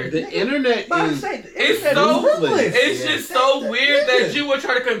weird. The internet But I is. say, the It's internet so is ruthless. It's just so weird Yeah. that you would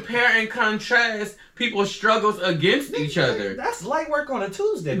try to compare and contrast people's struggles against each other. That's light work on a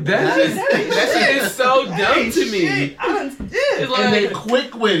Tuesday. That shit is so dumb to me. Shit. It's like, And they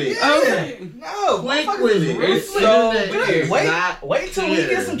quick with it. okay. No, Quick motherfuckers with is it. It's ruthless. so Internet weird. is not Wait till we here.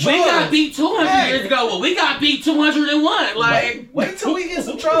 get some We trolls. got beat 200 Hey. years ago. Well, we got beat 201. Like, wait till we get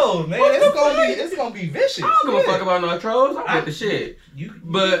some trolls, man. It's gonna be vicious. I don't give a Yeah. fuck about no trolls. I'm with the shit. You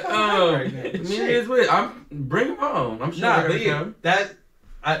But, come back right now. I mean, Shit. it is weird. Bring them on. I'm sure Nah, they're but gonna yeah, come. that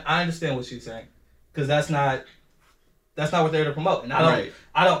I understand what she's saying, because that's not what they're to promote, and Right.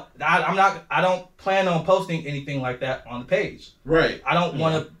 I don't plan on posting anything like that on the page. Right. I don't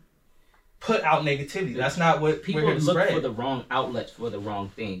want to put out negativity. That's not what People we're here to look spread. for the wrong outlets for the wrong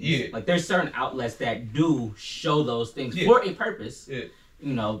things. Yeah. Like there's certain outlets that do show those things Yeah. for a purpose. Yeah.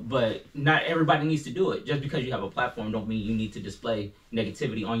 You know, but not everybody needs to do it. Just because you have a platform don't mean you need to display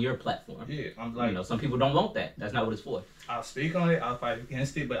negativity on your platform. Yeah, I'm You like, know, some people don't want that. That's not what it's for. I'll speak on it. I'll fight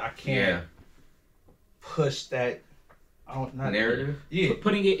against it, but I can't Yeah. push that. Not Narrative? Yeah,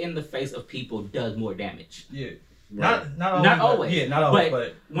 Putting it in the face of people does more damage. yeah. Right. Not always. Not but- always. Yeah, not always,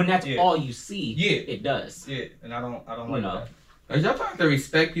 But but when that's yeah. all you see, Yeah. it does. yeah, and I don't You like know. that. Like, y'all have to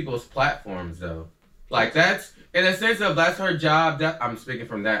respect people's platforms, though. Like, that's, in a sense of, that's her job. That I'm speaking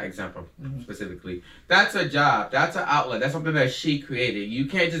from that example specifically. That's a job. That's an outlet. That's something that she created. You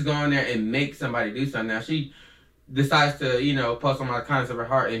can't just go in there and make somebody do something. Now, she decides to, you know, post on the kindness of her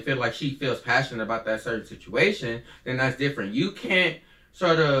heart and feel like she feels passionate about that certain situation, then that's different. You can't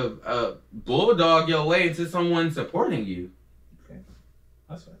sort of bulldog your way into someone supporting you.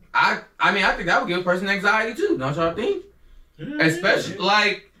 That's right. I mean, I think that would give a person anxiety, too. Don't y'all think? Especially,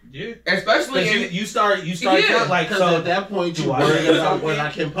 like, Yeah. especially Because in, you start Yeah, like Because so at that point, do you I worry say about what something? I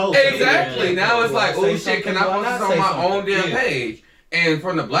can post. exactly. Yeah. Now it's Do I like, say oh shit, can I something? Do I post this not on say my own something? damn Yeah. page? And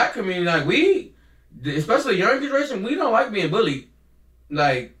from the black community, like we, especially younger generation, we don't like being bullied.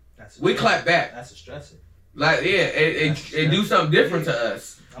 Like that's we clap back. That's a stressor. Like yeah, it do something different to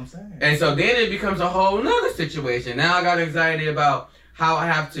us. I'm saying. And so then it becomes a whole nother situation. Now I got anxiety about how I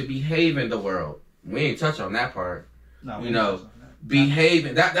have to behave in the world. We ain't touch on that part. No, You know,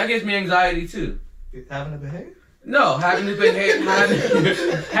 Behaving that gives me anxiety too. having to behave. No, having to behave,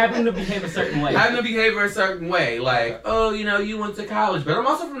 Having to behave a certain way. having to behave a certain way. Like, oh, you know, you went to college, but I'm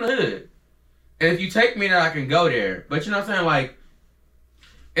also from the hood. And if you take me there, I can go there. But you know what I'm saying? Like,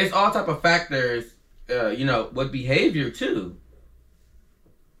 it's all type of factors, you know, with behavior too.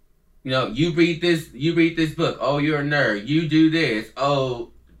 You know, you read this book. Oh, you're a nerd. You do this.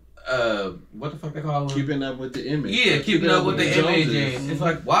 Oh, what the fuck they call them? Keeping up with the image. Yeah, keeping up with the image. Joneses. And it's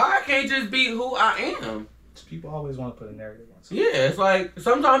like, why I can't just be who I am? People always want to put a narrative on something. Yeah, it's like,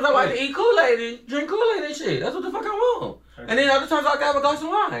 sometimes I like to eat Kool-Aid and drink Kool-Aid and shit. That's what the fuck I want. And then other times I like to have a glass of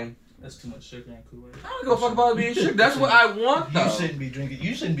wine. That's too much sugar and Kool-Aid. I don't give a fuck about being shook. That's what I want, though. You shouldn't be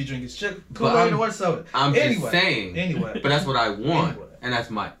drinking sugar, But Kool-Aid I'm- or soda. I'm Anyway, just saying. Anyway. But that's what I want. Anyway. And that's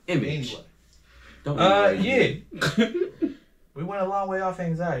my image. Anyway. Don't Yeah. We went a long way off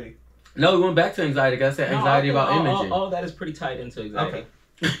anxiety. No, we went back to anxiety because I said anxiety about imaging. Oh, that is pretty tight into anxiety. Okay.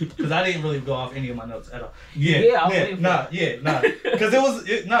 Because I didn't really go off any of my notes at all. Yeah, I'll wait for nah. Because that was,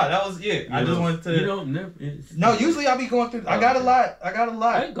 I just wanted to. You don't never. No, usually I be going through. I got a lot.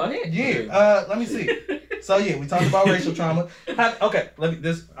 Alright, go ahead. Yeah. Let me see. So yeah, we talked about racial trauma. Okay.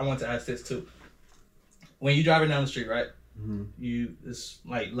 I want to ask this too. When you driving down the street, right? Mhm. It's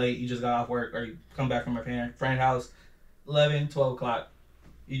like late. You just got off work, or you come back from a friend house, 11, 12 o'clock.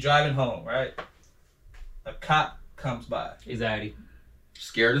 You driving home, right? A cop comes by. Anxiety.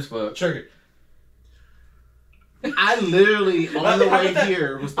 Scared as fuck. Triggered. I literally on the way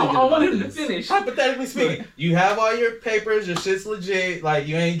here was thinking I about wanted him to this. finish. Hypothetically speaking, you have all your papers, your shit's legit, like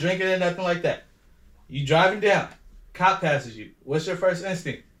you ain't drinking or nothing like that. You driving down, cop passes you. What's your first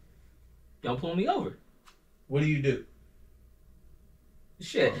instinct? Don't pull me over. What do?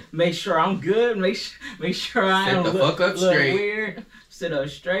 Shit. Make sure I'm good. Make sure I Sit don't the fuck up look straight. weird. Sit up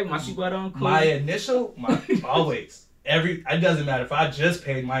straight. My seatbelt on. Cool. Always. It doesn't matter if I just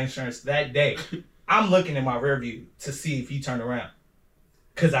paid my insurance that day. I'm looking in my rear view to see if he turned around.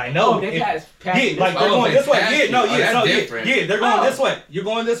 Cause I know. they pass Yeah, like they're going this way. Yeah, they're going this way. You're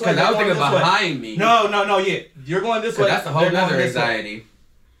going this way. Because I was thinking this way. behind me. No, yeah. You're going this way. That's a whole they're going nother this way. anxiety.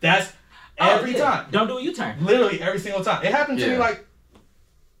 That's every time. Don't do a U-turn. Literally every single time. It happened to me like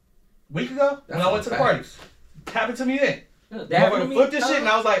a week ago when I went to the party. It happened to me then. That happened to me. Flipped this shit and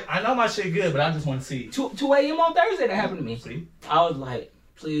I was like, I know my shit good, but I just want to see. 2 a.m. on Thursday that happened to me. See? I was like,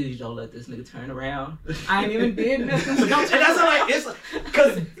 please don't let this nigga turn around. I ain't even did nothing. So don't And that's like, it's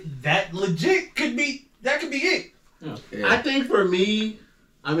because that legit could be it. Yeah. I think for me,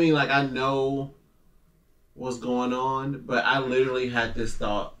 I mean, like, I know what's going on, but I literally had this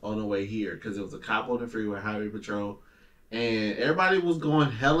thought on the way here because it was a cop on the freeway, highway patrol, and everybody was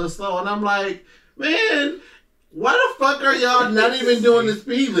going hella slow, and I'm like, man, why the fuck are y'all not even doing the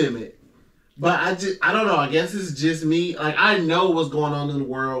speed limit? But I don't know. I guess it's just me. Like, I know what's going on in the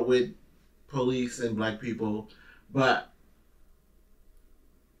world with police and black people, but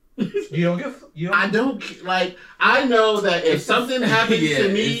I don't like. I know that if something happens to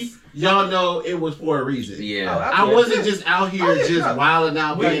me, y'all know it was for a reason. Yeah, I wasn't just out here just wilding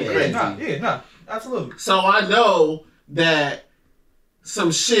out being crazy. Absolutely. So I know that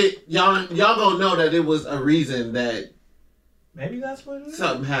some shit y'all gonna know that it was a reason that maybe that's what it is.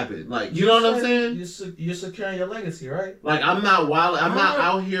 Something happened. Like, you know what I'm saying? You're securing your legacy, right? Like, I'm not wilding. I'm not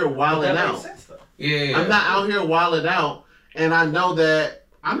out here wilding that out. makes sense, though. Yeah. I'm not out here wilding out, and I know that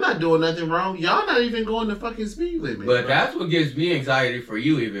I'm not doing nothing wrong. Y'all not even going the fucking speed limit. But that's what gives me anxiety for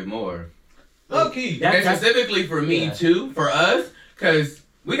you even more. Okay. And specifically for me too, for us, because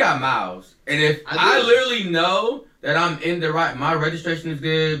we got miles. And if I literally know that I'm in the right, my registration is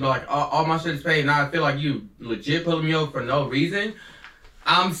good, but like all my shit is paid, and I feel like you legit pulling me over for no reason,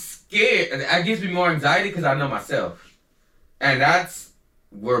 I'm scared. That gives me more anxiety because I know myself. And that's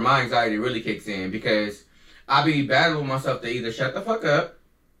where my anxiety really kicks in, because I be battling myself to either shut the fuck up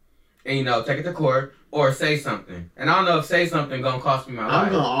and, you know, take it to court, or say something. And I don't know if say something gonna cost me my life.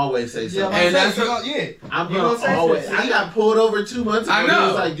 I'm gonna always say something. And that's I'm gonna always. I got pulled over 2 months ago. I know. He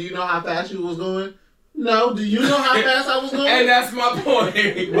was like, "Do you know how fast you was going?" No. Do you know how fast I was going? And that's my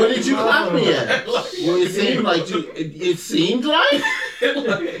point. What did you clock me at? Well, it seemed like you. It seemed like.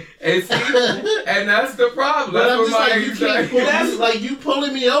 It seemed, and that's the problem. But That's I'm where just my like, you can't pull, anxiety- like, you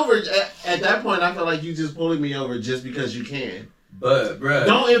pulling me over. At that point, I feel like you just pulling me over just because you can. But, bruh.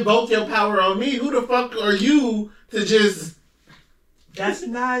 Don't invoke your power on me. Who the fuck are you to just... That's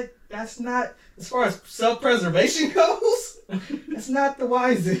not, as far as self-preservation goes, that's not the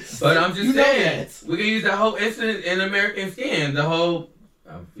wisest. But I'm just saying, that. we can use that whole incident in American Skin, the whole...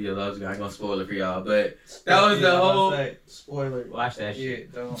 I feel I ain't gonna spoil it for y'all, but that was the whole... Spoiler. Watch that shit.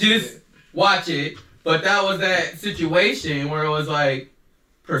 Yeah, don't. Just watch it. But that was that situation where it was like,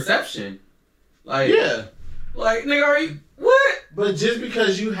 perception. Like, Yeah. like, nigga, are you... What? But just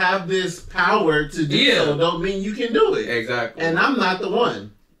because you have this power to do so don't mean you can do it. Exactly. And I'm not the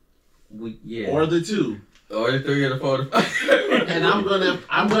one. Or the two. Or the 3 or the 4 or the 5. And I'm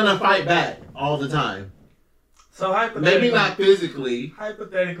gonna fight back all the time. So hypothetically, Maybe not physically.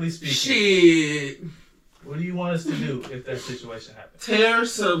 Hypothetically speaking, Shit. what do you want us to do if that situation happens? Tear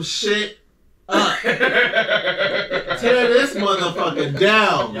some shit up. Tear this motherfucker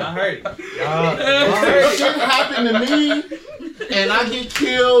down. Y'all heard it. If shit happened to me and I get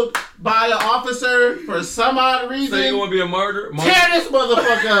killed by an officer for some odd reason, So you want to be a murderer? tear this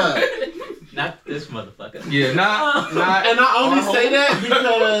motherfucker up. Not this motherfucker. Yeah, not. And I only say that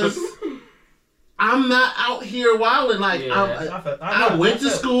because I'm not out here wilding. Like, I went to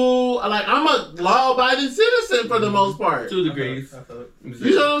school. Like, I'm a law-abiding citizen for the most part. 2 degrees.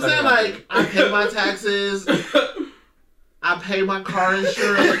 You know what I'm saying? Like, I pay my taxes. I pay my car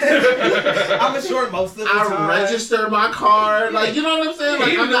insurance. I'm insured most of the time. I register my car. Like, you know what I'm saying?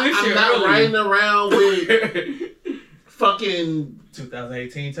 Like, I'm not riding around with fucking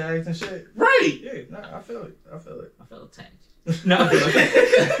 2018 tags and shit. Right. Yeah, nah, I feel it. I feel attacked. No.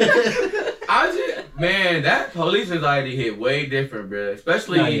 Man, that police anxiety hit way different, bro.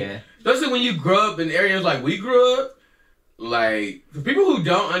 Especially when you grow up in areas like we grew up. Like, for people who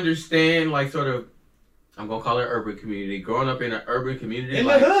don't understand, like, sort of, I'm gonna call it urban community. Growing up in an urban community, In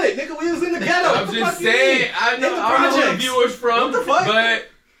like, the hood, nigga, we was in the ghetto. I'm What the just fuck you saying. mean? I In the know where the projects. viewers from, What the fuck? but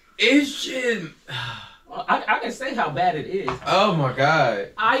it's just. I can say how bad it is. Oh my god.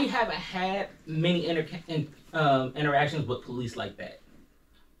 I haven't had many interactions with police like that.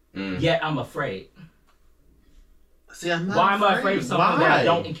 Yet I'm afraid. See, I'm not Why am I afraid of something that I Why?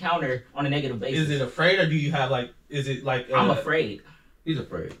 don't encounter on a negative basis? Is it afraid or do you have like? Is it like? I'm afraid. He's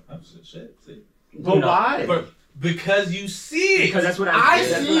afraid. Oh, shit. See? But You know, why? But because you see it. Because that's what I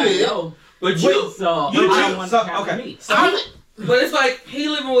that's see what it. I know. But Wait, you. so you I do- don't want so- to happen to okay. me. I'm, But it's like he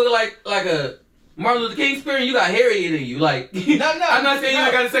living with like a Martin Luther King spirit. You got Harriet in you. Like No, I'm not saying you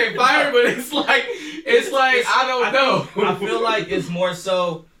ain't got the same fire, but it's like I don't know. I feel like it's more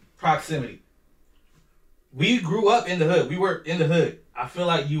so proximity. We grew up in the hood. We were in the hood. I feel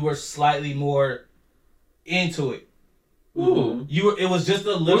like you were slightly more into it. Ooh. You were. It was just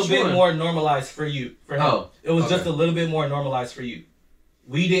a little Which bit one? more normalized for you. For him, Oh, it was okay. just a little bit more normalized for you.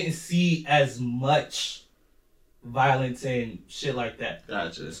 We didn't see as much violence and shit like that.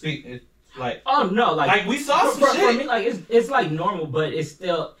 gotcha. Like Oh no, like we saw some for shit. me, like it's like normal, but it's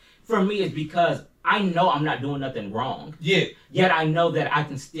still for me. It's because I know I'm not doing nothing wrong. Yeah, Yet I know that I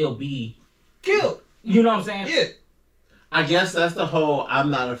can still be. killed. You know what I'm saying? Yeah, I guess that's the whole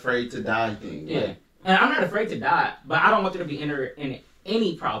 "I'm not afraid to die" thing. Yeah. And I'm not afraid to die, but I don't want there to be in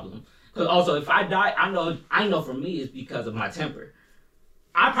any problem. Because also, if I die, I know for me it's because of my temper.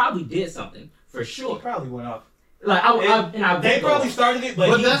 I probably did something for he sure. probably went off. Like They probably started it, but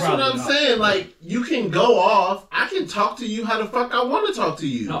But he that's what probably I'm went off. saying. Like, you can go off. I can talk to you how the fuck I want to talk to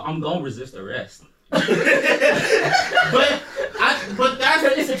you. No, I'm gonna resist arrest. But that's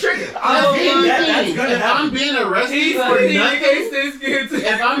It's a trigger. that's the that's thing. gonna If happen. I'm being arrested He's for putting in nothing, case this gets.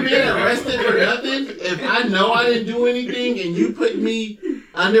 if I'm being arrested for nothing, if I know I didn't do anything and you put me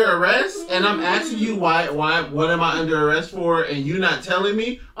under arrest and I'm asking you why, what am I under arrest for, and you not telling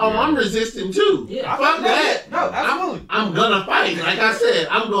me, I'm resisting too. Yeah. Fuck that. No, absolutely. I'm gonna fight. Like I said,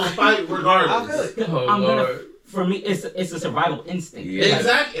 I'm gonna fight regardless. I feel it. Oh I'm gonna. Lord. For me, it's a survival instinct. Yeah. Like,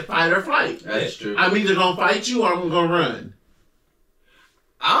 Exactly. Fight or flight. That's true. I'm either gonna fight you or I'm gonna run.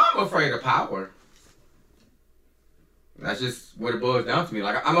 I'm afraid of power. That's just what it boils down to me.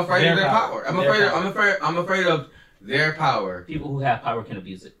 Like I'm afraid of their power. I'm afraid of their power. people who have power can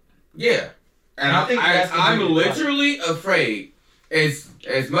abuse it. Yeah. And I think that's the I'm biggest literally afraid. As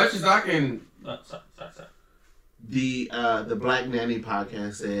much as I can. Sorry. The Black Nanny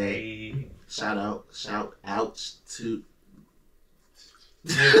podcast said, Hey. shout out to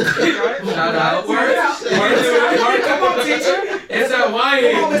Shout out. Word. Come on, teacher. It's that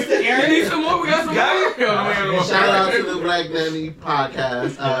wine. Come on, Mr. Aaron. You need some more? We got some more. shout out to the Black Nanny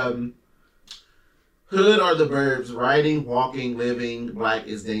podcast. Hood or the burbs, riding, walking, living, black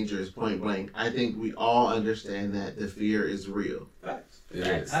is dangerous, point blank. I think we all understand that the fear is real. Facts. It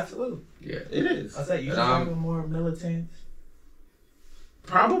is. Absolutely. Yeah. It is. I said you Um, talking more militant.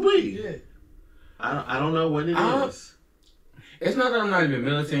 Probably. Yeah. I don't know what it Uh, is. It's not that I'm not even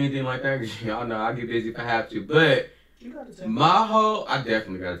militant or anything like that. 'Cause y'all know I get busy if I have to. But You got to take I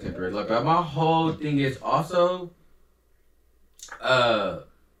definitely got a temper. Like, but my whole thing is also,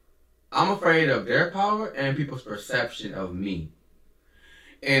 I'm afraid of their power and people's perception of me,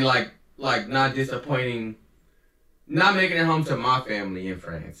 and like not disappointing, not making it home to my family and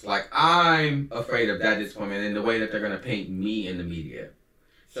friends. Like I'm afraid of that disappointment and the way that they're gonna paint me in the media.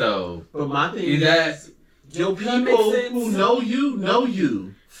 So But my thing is that is, your that makes people sense? who know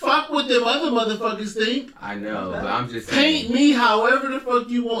you. Fuck what them other motherfuckers think. I know, but I'm just Paint saying. me however the fuck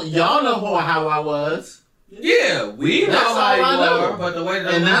you want. Y'all know how I was. Yeah, we know That's how all you I know. are, but the way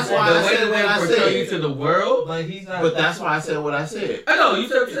that And that's why I said they what I portray said. you to the world. But he's not. But that's why I said what I said. I know you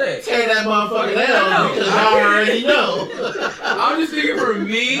said what you said. Tear that motherfucker I down know. because y'all already know. I'm just thinking for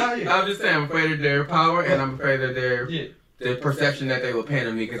me. Nah, yeah. I'm just saying I'm afraid of their power, and I'm afraid of their Yeah. the perception that they will paint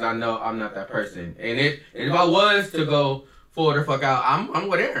on me because I know I'm not that person. And if I was to go forward the fuck out, I'm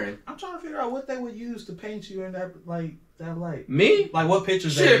with Aaron. I'm trying to figure out what they would use to paint you in that light. Me? Like what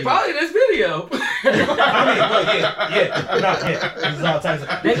pictures? they Shit, use. probably this video. I mean, well, yeah. This is all types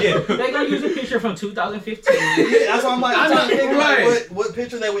of. They gonna use a picture from 2015. Yeah, that's why I'm like, I'm trying to figure Right. out what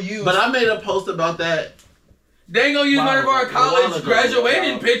picture they would use. But I made a post about that. They ain't gonna use none of our A while college ago.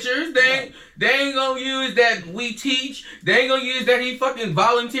 graduating pictures. They ain't gonna use that we teach. They ain't gonna use that he fucking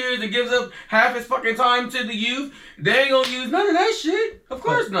volunteers and gives up half his fucking time to the youth. They ain't gonna use none of that shit. Of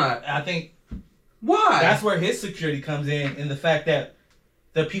course not. I think Why? that's where his security comes in the fact that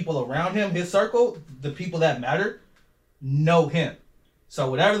the people around him, his circle, the people that matter, know him. So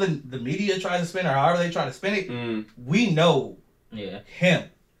whatever the media tries to spin or however they try to spin it, we know Yeah. him.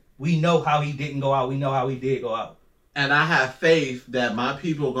 We know how he didn't go out. We know how he did go out. And I have faith that my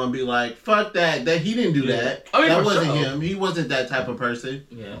people are gonna be like, fuck that he didn't do that. I mean, that for wasn't sure. him. He wasn't that type of person.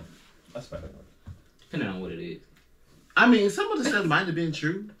 Yeah. That's better. Depending on what it is. I mean, some of the stuff might have been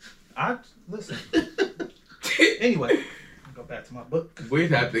true. Listen. Anyway, I'll go back to my book. We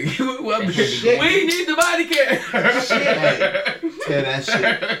have to. Shit. We need the body care. Tear that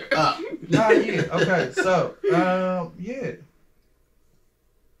shit up. Nah, yeah. Okay, so yeah.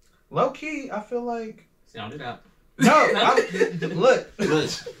 Low key, I feel like Sound it out. look.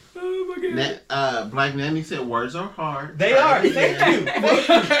 Look, Oh my god. Black Nanny said words are hard. They are. Thank you.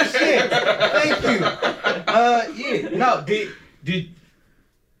 Shit. Thank you. Yeah. No. Did.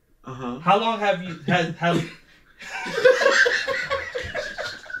 How long have you have?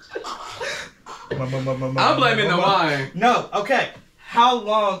 I'm blaming the wine. No. Okay. How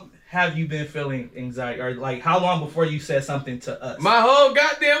long have you been feeling anxiety, or like how long before you said something to us? My whole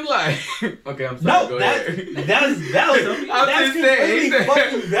goddamn life. Okay, I'm sorry. No, Go that's ahead. valid. I'm That's just saying. completely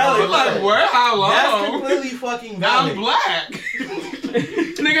fucking valid. I'm like, where? How long? That's completely fucking valid. I'm black.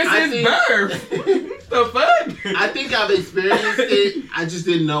 Nigga I since birth. The fuck? I think I've experienced it. I just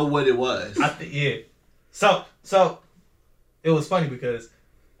didn't know what it was. Yeah. So it was funny because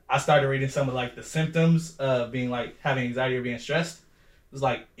I started reading some of like the symptoms of being like having anxiety or being stressed. It was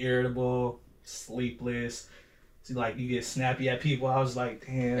like irritable, sleepless. So like you get snappy at people. I was like,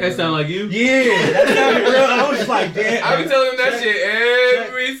 damn. That sound like you? Yeah, that sounded real. I was just like, damn. I be telling him that Check. shit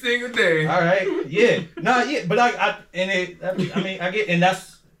every single day. All right. Yeah. No. Yeah. But I get, and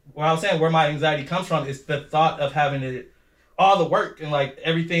that's what I was saying. Where my anxiety comes from is the thought of having it, all the work and like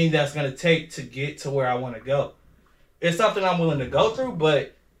everything that's gonna take to get to where I want to go. It's something I'm willing to go through,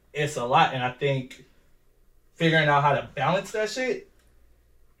 but it's a lot, and I think figuring out how to balance that shit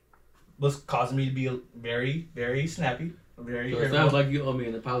was causing me to be very, very snappy. Very. So it sounds like you owe me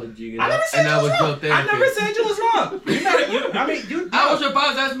an apology. I never said you was wrong. your I never said you was wrong. I was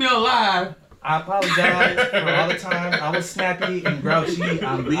surprised that's me on live. I apologize for all the time. I was snappy and grouchy.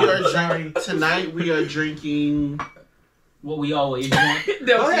 I'm sorry. Tonight we are drinking. What we always drink.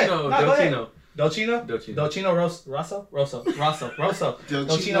 Dolcino. Dolcino Rosso.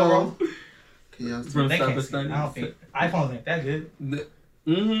 Dolcino. Can y'all From They can't Summer see. Studies. I don't think iPhones ain't that good.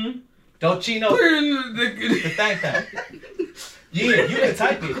 Mm-hmm. Dolcino. Put it in The thing thing. Yeah, you can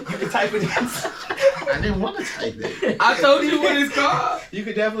type it. You can type it in. I didn't want to type it. I told you what it's called. You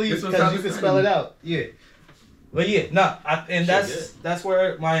could definitely, This one's because you Summer can spell it Studies. out. Yeah. But yeah, no, and that's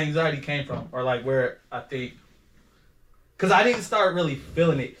where my anxiety came from, or like where I think, because I didn't start really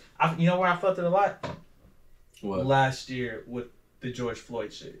feeling it. You know where I felt it a lot? What? Last year with the George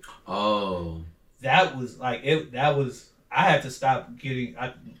Floyd shit. Oh. That was like it. That was I had to stop getting.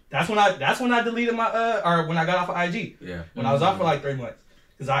 That's when I deleted my or when I got off of IG. Yeah. When I was off for like 3 months,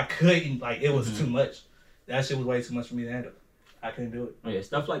 because I couldn't, like, it was too much. That shit was way too much for me to handle. I couldn't do it. Yeah,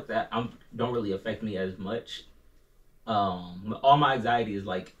 stuff like that don't really affect me as much. All my anxiety is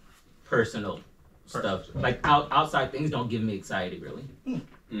like personal stuff. Like outside things don't give me anxiety really.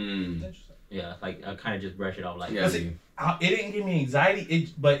 Mm. Yeah, like I kind of just brush it off like. Yeah. It didn't give me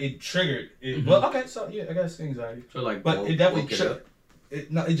anxiety. But it triggered. It, Well, okay, so yeah, I guess anxiety. So like, But it definitely woke it triggered.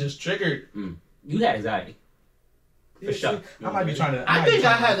 It just triggered. You had anxiety. For sure. See, I might be trying to. I think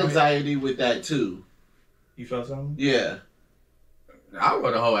I had anxiety with that too. You felt something? Yeah. I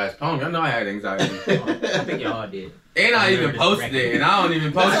wrote a whole ass poem. Y'all know I had anxiety. I think y'all did. And I even Remember this posted record. it, and I don't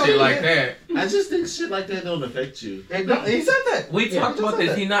even post it like that. I just think shit like that don't affect you. He said that. We talked he about just this.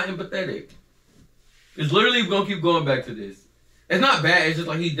 said He's not empathetic. It's literally gonna keep going back to this. It's not bad. It's just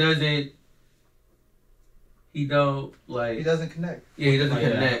like he don't like. He doesn't connect. Yeah, he doesn't Yeah,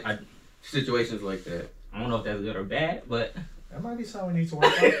 connect situations like that. I don't know if that's good or bad, but That might be something we need to work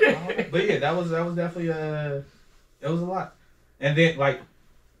on. I don't know. But yeah, that was definitely it was a lot. And then like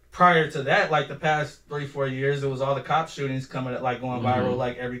prior to that, like the past 3-4 years, it was all the cop shootings coming at like going viral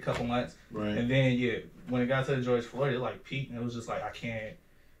like every couple months. Right. And then yeah, when it got to the George Floyd, it like peaked and it was just like I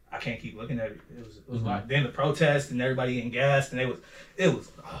can't keep looking at it. It was like then the protests and everybody getting gassed and that was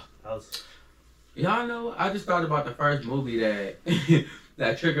Y'all know, I just thought about the first movie that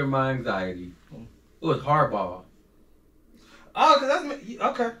that triggered my anxiety. It was Hardball. oh, cause that's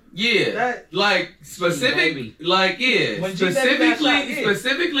okay. Yeah, That- like specific, G-Baby. like yeah, When G-Baby got shot, yeah.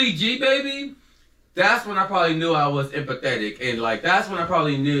 specifically G-Baby. That's when I probably knew I was empathetic, and like that's when I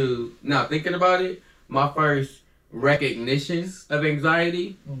probably knew. Now thinking about it, my first recognition of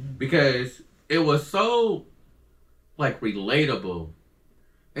anxiety because it was so like relatable,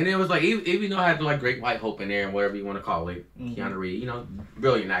 and it was like even though I had like Great White Hope in there and whatever you want to call it, Keanu Reeves,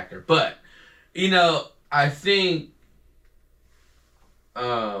 brilliant actor, but I think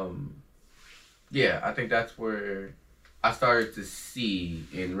Yeah, I think that's where I started to see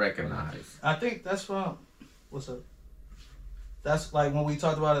and recognize. I think that's from what's up. That's like when we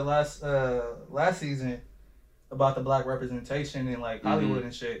talked about it last season about the black representation in like Hollywood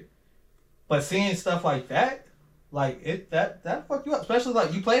and shit. But seeing stuff like that, like that fucked you up. Especially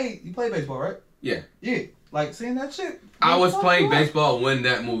like you play baseball, right? Yeah. Yeah. Like seeing that shit. I was playing baseball when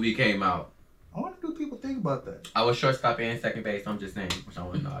that movie came out. I wonder do people think about that. I was shortstop and second base. I'm just saying, which I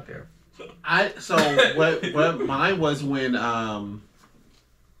want to know out there. What mine was when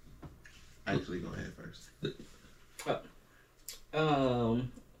actually go ahead first.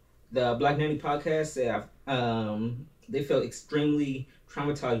 The Black Nanny podcast said they felt extremely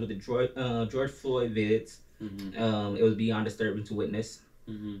traumatized with the George Floyd vids. Mm-hmm. It was beyond disturbing to witness.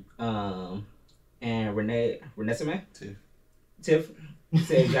 Mm-hmm. And Renee Tiff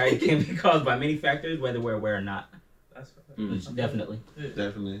said anxiety can be caused by many factors, whether we're aware or not. That's definitely. Yeah.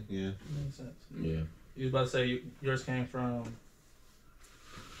 Definitely, yeah. Makes sense. Yeah. You was about to say yours came from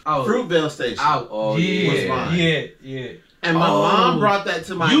Fruitvale Station. Yeah. And my mom brought that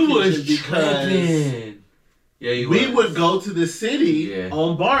to my attention because we would go to the city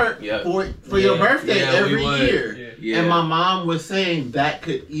on BART for your birthday every year. Yeah. And my mom was saying that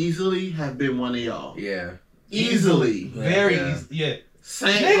could easily have been one of y'all. Yeah. Easily. Very easy. Yeah.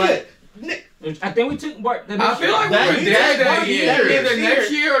 Same like I think we took BART the I next feel year. like we did that either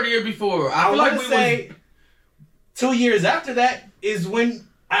next year or the year before. I feel like we say 2 years after that is when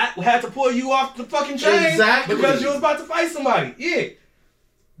I had to pull you off the fucking train because you was about to fight somebody. Yeah.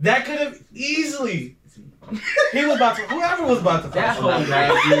 That could have easily. Whoever was about to fight somebody.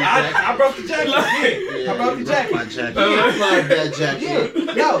 I broke the jacket. Yeah. I broke the jacket. My jacket. I love that jacket.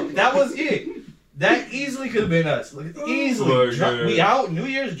 Yeah. No, that was it. That easily could have been us. Easily. Drunk, we out, New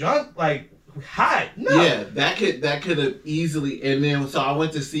Year's drunk, like hot. No. Yeah, that could have easily. And then so I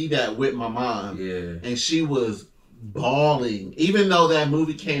went to see that with my mom. Yeah. And she was bawling, even though that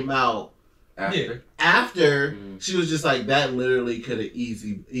movie came out after. She was just like, that literally could have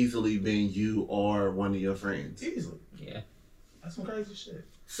easily been you or one of your friends. Easily. Yeah. That's some crazy shit.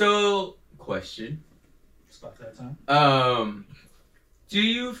 So, question. It's about that time. Do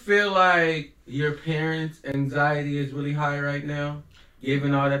you feel like your parents' anxiety is really high right now?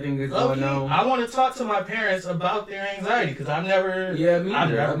 Given all that thing is going on? I want to talk to my parents about their anxiety because I've never. Yeah, me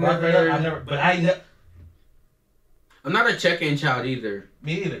either. I've never. But I'm not a check-in child either.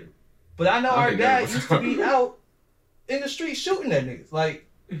 Me either. But I know our dad used to be out in the street shooting at niggas. Like,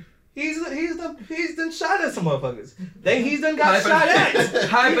 he's done shot at some motherfuckers. He's done got shot at.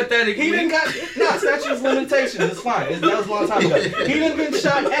 Hypothetically. He done got, statute of limitations. It's fine. That was a long time ago. He done been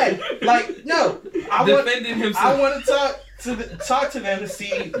shot at. Like, no. I want to talk to them to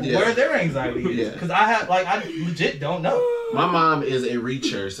see where their anxiety is. Because I legit don't know. My mom is a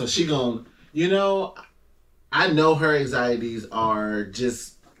reacher, so she gon', I know her anxieties are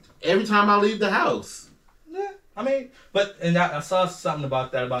just every time I leave the house. Yeah, I mean, I saw something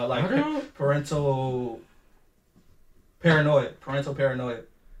about that, about like parental paranoia.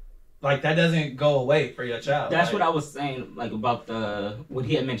 Like that doesn't go away for your child. That's what I was saying, like about what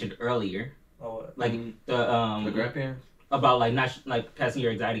he had mentioned earlier. Oh, what? Like the grandparents? About like not like passing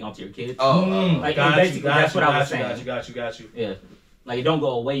your anxiety onto your kids. Like basically that's what I was saying. Got you. Yeah. Like it don't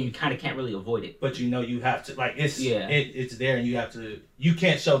go away, you kind of can't really avoid it. But you have to, like, it's there, and you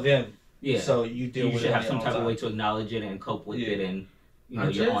can't show them. Yeah. So you deal with it. You should have some type of way to acknowledge it and cope with it, and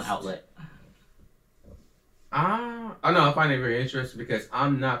your own outlet. I know I find it very interesting because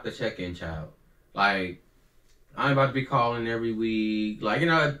I'm not the check-in child. Like, I'm about to be calling every week. Like,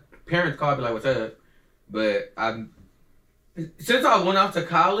 parents call me like, "What's up?" But since I went off to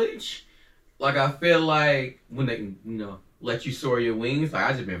college, like I feel like when they let you soar your wings, like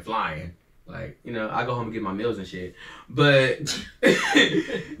I just been flying. Like, I go home and get my meals and shit. But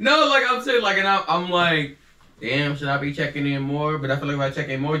no, like I'm saying, like, and I'm like, damn, should I be checking in more? But I feel like if I check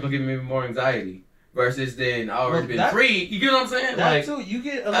in more, it's gonna give me more anxiety. Versus then I already been free. You get what I'm saying? That like, too, you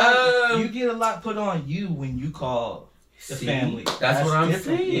get a lot put on you when you call the family. That's what I'm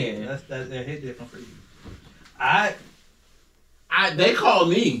saying. Yeah, that hit different for you. They call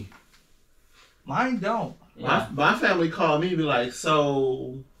me. Mine don't. My family called me and be like,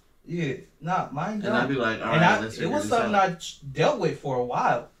 so... Yeah, mine don't. And I'd be like, all right, let's figure this out. It was something I dealt with for a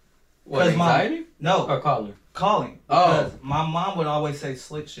while. What, anxiety? No. Or calling? Calling. Because my mom would always say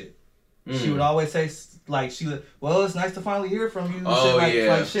slick shit. She would always say, like, it's nice to finally hear from you. Oh,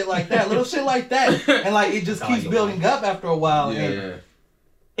 like shit like that. Little shit like that. And, like, it just keeps building up after a while. Yeah. And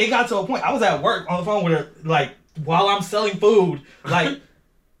it got to a point, I was at work on the phone with her, like, while I'm selling food, like...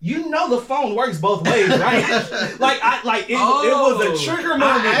 you know the phone works both ways, right? it was a trigger moment.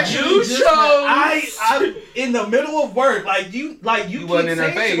 I in the middle of work, you keep saying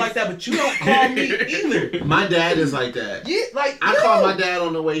shit like that, but you don't call me either. My dad is like that. Yeah, I called my dad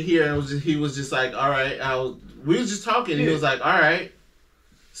on the way here, and he was just like, all right. We was just talking. Yeah. He was like, all right.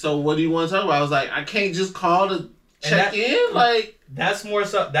 So what do you want to talk about? I was like, I can't just call to check in. That's more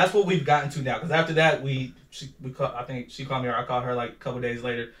so. That's what we've gotten to now. Because after that, I think she called me, or I called her like a couple days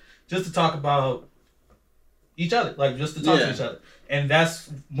later, just to talk about each other, just to talk to each other. And that's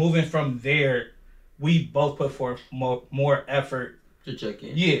moving from there. We both put forth more effort to check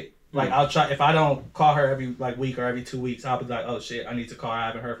in. Yeah, I'll try. If I don't call her every week or every 2 weeks, I'll be like, oh shit, I need to call her. I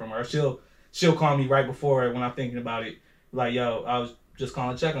haven't heard from her. She'll call me right before when I'm thinking about it. Like, yo, I was just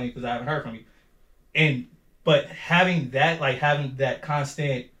calling to check on you because I haven't heard from you. But having that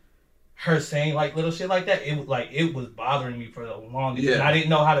constant, her saying little shit like that, it was bothering me for the longest. Yeah. And I didn't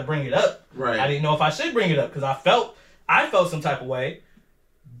know how to bring it up. Right. I didn't know if I should bring it up because I felt some type of way,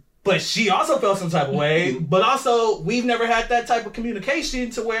 but she also felt some type of way. But also, we've never had that type of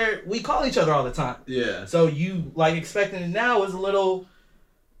communication to where we call each other all the time. Yeah. So you expecting it now is a little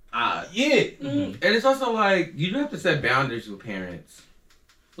odd. Yeah. Mm-hmm. And it's also you do have to set boundaries with parents.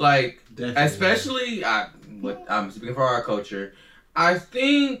 Definitely. Especially, I'm speaking for our culture, I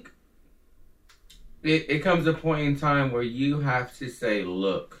think it comes a point in time where you have to say,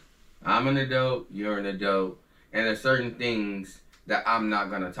 look, I'm an adult, you're an adult, and there's certain things that I'm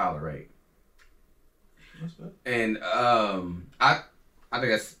not going to tolerate. And I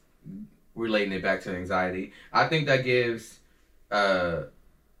think that's relating it back to anxiety. I think that gives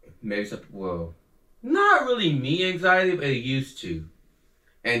maybe not really me anxiety, but it used to.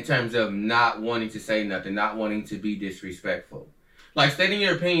 In terms of not wanting to say nothing, not wanting to be disrespectful. Stating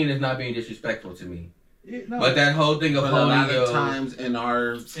your opinion is not being disrespectful to me. No. But that whole thing of holding a lot of times in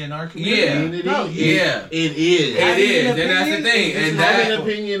our community, it is. And that's the thing. And having an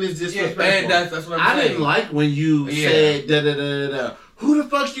opinion is disrespectful. And that's what I'm saying. I didn't like when you said da-da-da-da-da. Who the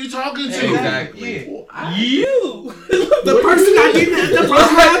fuck you talking to? Exactly. You. The person I need the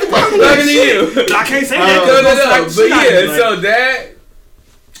person I have the problem talking to you. I can't say that. So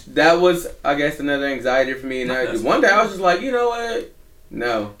that was, I guess, another anxiety for me. And one day I was just like, you know what?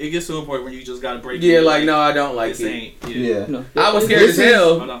 No. It gets to a point where you just gotta break. Yeah, no, I don't like it. Yeah. I was scared as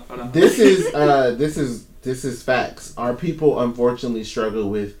hell. Hold on. This is facts. Our people unfortunately struggle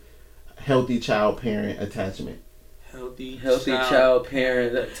with healthy child-parent attachment. Healthy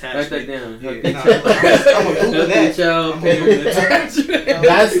child-parent attachment. Write that down. I'm gonna Google that. Healthy child-parent attachment.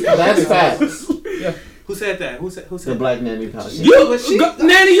 That's facts. Yeah. Who said that? Who said the Black Nanny podcast?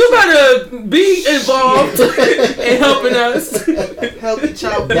 Nanny, you better be involved in helping us. Healthy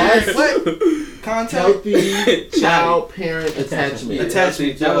child parent. What? Contact. Healthy child parent attachment.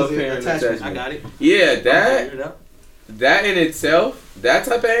 Attachment. That was it. Attachment. I got it. Yeah, that in itself, that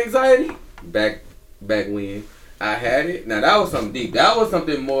type of anxiety, back when I had it. Now that was something deep. That was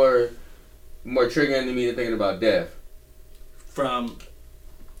something more triggering to me than thinking about death. From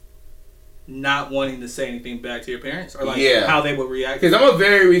not wanting to say anything back to your parents, or how they would react. Because I'm a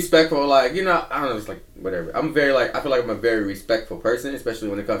very respectful, I don't know, it's whatever. I'm very I feel like I'm a very respectful person, especially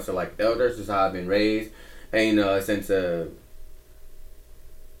when it comes to elders. Just how I've been raised, and a sense of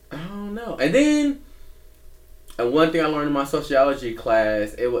I don't know. And then, one thing I learned in my sociology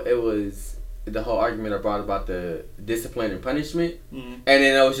class, it was the whole argument I brought about the discipline and punishment, and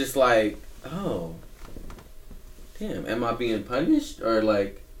then I was just like, oh, damn, am I being punished or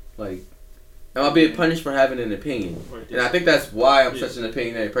am I being punished for having an opinion? And I think that's why I'm such an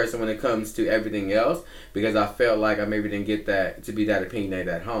opinionated person when it comes to everything else, because I felt like I maybe didn't get that to be that opinionated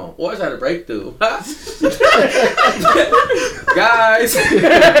at home. Or I had a breakthrough. Guys,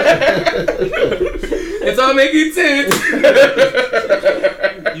 it's all making sense.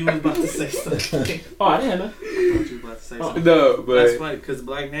 You was about to say something. Oh, I didn't know. I thought you was about to say something. No, but that's funny because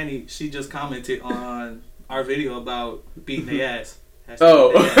Black Nanny, she just commented on our video about beating their ass.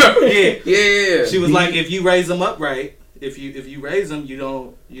 Oh, yeah. She was like, if you raise them up right, if you raise them, you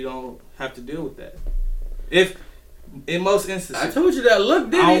don't have to deal with that. If in most instances, I told you that. Look, I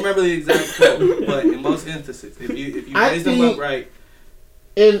don't remember the exact quote, but in most instances, if you raise them up right,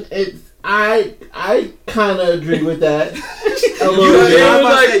 and I kind of agree with that a little bit. It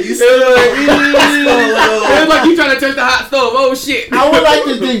was like you trying to touch the hot stove. Oh shit! I would like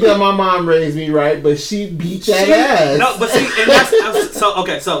to think that my mom raised me right, but she beat that ass. No, but see, and that's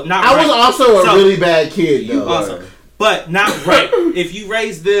so not. I was also a really bad kid though. Also, but not right. If you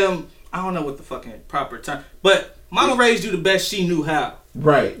raise them, I don't know what the fucking proper term, but mama raised you the best she knew how.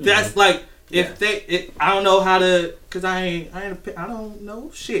 Right. That's I don't know how to, cause I don't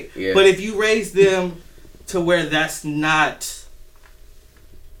know shit. Yeah. But if you raise them to where that's not,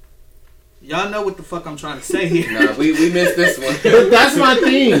 y'all know what the fuck I'm trying to say here. Nah, we missed this one. But that's my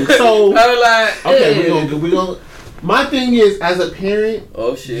thing. So I was like, okay, we gonna. My thing is, as a parent,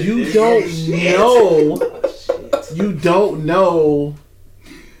 oh shit, you don't know. You don't know.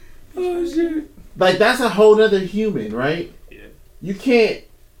 Oh shit. Like, that's a whole other human, right? Yeah. You can't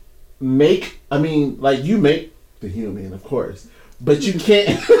make. I mean, like, you make the human, of course, but you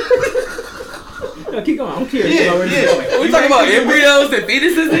can't. No, keep going. I'm curious. Yeah, Where this going. Are we talking about embryos and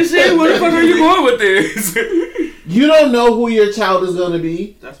fetuses and shit? Where the fuck are you going with this? You don't know who your child is gonna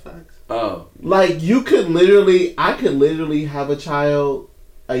be. That's facts. Oh. Like, I could literally have a child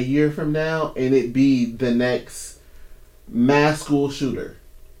a year from now and it be the next mass school shooter.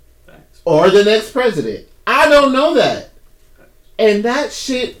 Facts. Or the next president. I don't know that. And that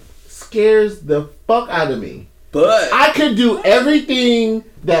shit scares the fuck out of me. But I could do everything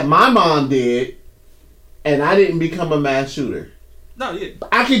that my mom did and I didn't become a mass shooter. No, yeah.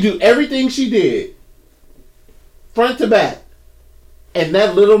 I could do everything she did, front to back, and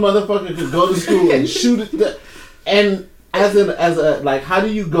that little motherfucker could go to school and shoot it. And as a like, how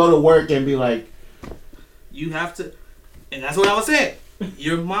do you go to work and be like, You have to, and that's what I was saying.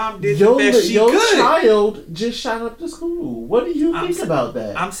 Your mom did your the best she could. child just shot up the school? What do you think saying- about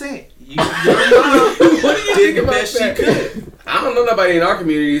that? I'm saying, your mom what do you did think the about best she that? could. I don't know nobody in our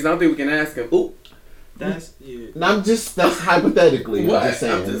communities. I don't think we can ask him. Ooh. That's yeah. And that's hypothetically. What? I'm just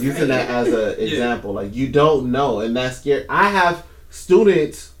saying, I'm just using that as an Yeah. example. Like, you don't know, and that's scary. I have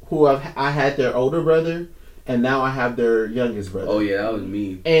students who I had their older brother, and now I have their youngest brother. Oh yeah, that was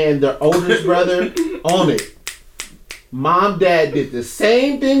me. And their oldest brother on it. Mom, dad did the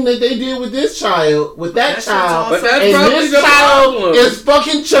same thing that they did with this child, with that That shit's child, But that's and probably this the child problem. is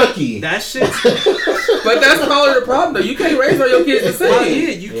fucking Chucky. That shit. But that's probably the problem though. You can't raise all your kids the Well, same. yeah,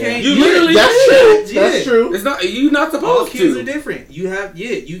 you can't. You literally That's can't. true. That's true. It's not. You're not All supposed kids to. are different.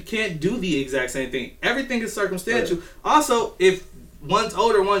 You can't do the exact same thing. Everything is circumstantial. Also, if one's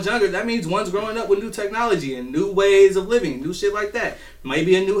older, one's younger, that means one's growing up with new technology and new ways of living, new shit like that.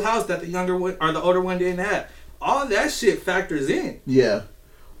 Maybe a new house that the younger one or the older one didn't have. All that shit factors in. Yeah.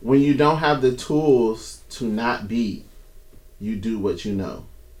 When you don't have the tools to not beat, you do what you know.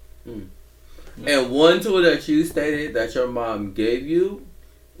 And one tool that you stated that your mom gave you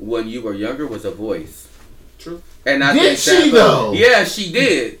when you were younger was a voice. True. And I Did think she, that, though? Yeah, she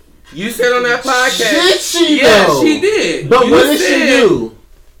did. You said on that podcast. Did she, Yeah, though? she did. But You what did she said- do?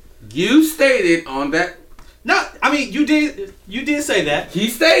 You stated on that. No, I mean you did say that. He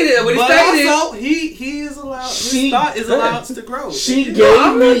stated what he But stated. also he is allowed. She- His thought is allowed to grow. She I'm gave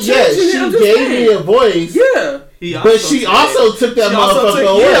not me, changing it, I'm she just gave saying. me a voice, Yeah. He but she said- also took that She also motherfucker took,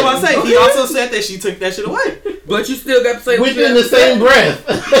 away. yeah, what I say. He Okay. also said that she took that shit away. But you still got to say what you Within have the to same say.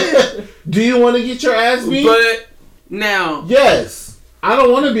 breath. Do you want to get your ass beat? But now, Yes. I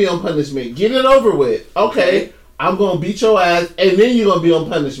don't want to be on punishment. Get it over with. Okay. I'm going to beat your ass, and then you're going to be on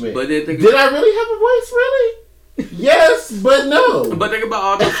punishment. but then think Did I really have a voice, really? Yes, but no. But think about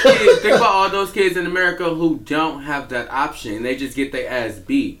all those kids. Think about all those kids in America who don't have that option. They just get their ass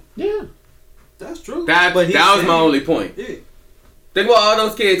beat. Yeah. That's true. That But he was said- my only point. Yeah. Think about all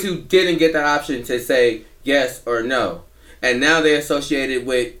those kids who didn't get that option to say yes or no, and now they're associated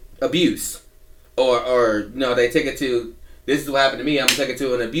with abuse, or no, they take it to this is what happened to me. I'm gonna take it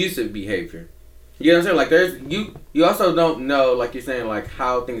to an abusive behavior. You know what I'm saying? Like there's you also don't know, like you're saying, like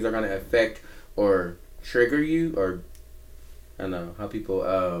how things are gonna affect or trigger you, or I don't know how people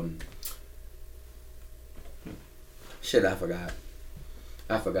shit. I forgot.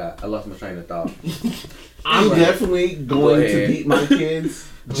 I lost my train of thought. I'm Right. definitely going to ahead. beat my kids,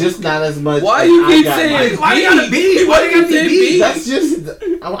 just not as much. Why as you I keep got saying my- Why you gotta beat? Why you gotta say beat? That's just.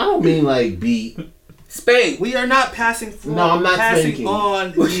 I don't mean like beat. Spank. We are not passing. No, I'm not passing spanking.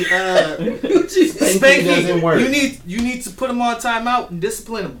 on the Spanking spanking. doesn't work. You need to put them on timeout and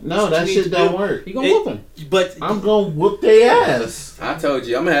discipline them. No, that shit don't work. You gonna whoop him? But I'm gonna whoop their ass. I told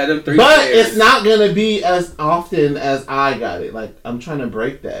you, I'm gonna have them 3 But pairs. it's not gonna be as often as I got it. Like, I'm trying to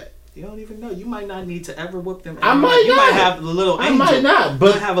break that. you don't even know. You might not need to ever whoop them. I might You not. might have a little I angel. might not, You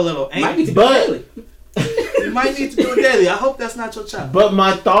but might have a little Might need to angel. go But- daily. You might need to do it daily. I hope that's not your child. but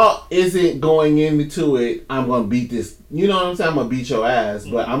my thought isn't going into it. I'm gonna beat this. You know what I'm saying? I'm gonna beat your ass,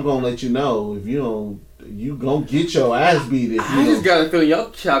 but I'm gonna let you know if you don't. You gonna get your ass beat if I you. just got a feeling your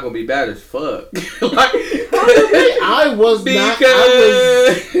child gonna be bad as fuck. like, I was not.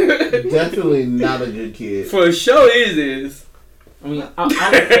 I because was definitely not a good kid. for sure is. I mean, I would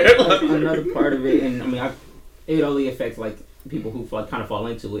say like, another part of it, and I mean, it only affects like people who like kind of fall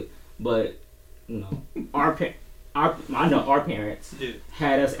into it. But I know our parents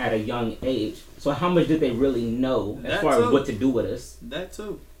had us at a young age. So how much did they really know as far as what to do with us? That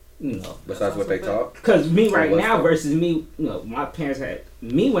too. Besides what they taught. Because me right now versus me, my parents had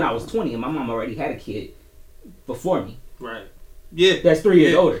me when I was 20, and my mom already had a kid before me. Right. Yeah. That's 3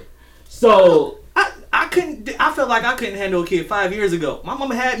 years older. So I couldn't. I felt like I couldn't handle a kid 5 years ago. My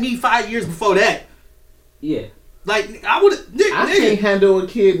mama had me 5 years before that. Yeah. Like I would. I can't handle a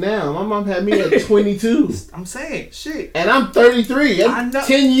kid now. My mom had me at 22. I'm saying shit. And I'm 33. I know,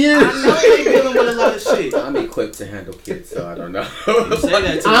 10 years. I know they dealing with a lot of shit. I'm equipped to handle kids, so I don't know.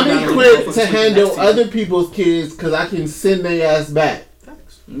 I'm equipped to handle other people's kids because I can send their ass back.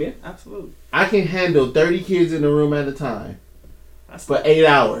 Thanks. Yeah, absolutely. I can handle 30 kids in a room at a time for 8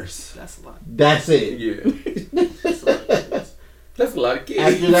 hours. That's a lot. That's it. Yeah. That's a lot of kids.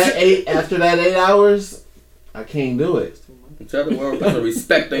 After that 8 hours, I can't do it. Tell the world put some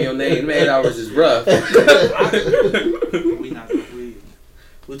respect on your name. 8 hours is rough.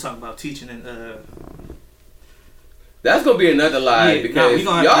 We'll talk about teaching and that's gonna be another lie because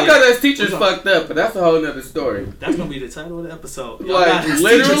y'all got us teachers fucked up, but that's a whole nother story. That's gonna be the title of the episode. Like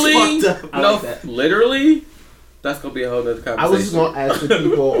literally, literally, that's gonna be a whole nother conversation. I was just gonna ask the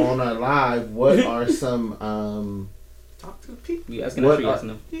people on our live what are some talk to the people. You asking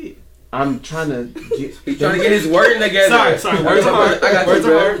them? Yeah. I'm trying to get. He's trying to get his wording together. Sorry. Words are hard. I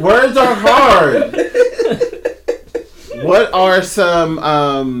got Words are hard. What are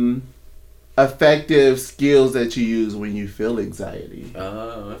some effective skills that you use when you feel anxiety?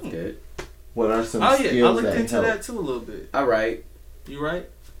 Oh, that's good. What are some skills that I looked into help? that too a little bit. All right. You right?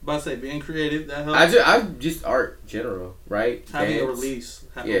 About to say being creative, that helps. I just art general, right? Having a release,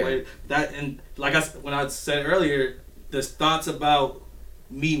 having a way that, and like when I said earlier, the thoughts about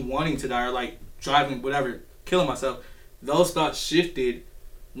me wanting to die or like driving, whatever, killing myself, those thoughts shifted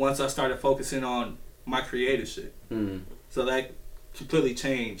once I started focusing on my creative shit. Mm-hmm. So that completely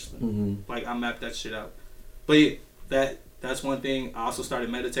changed. Mm-hmm. Like I mapped that shit out. But yeah, that's one thing. I also started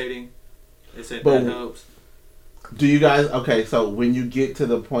meditating. They said that helps. Do you guys so when you get to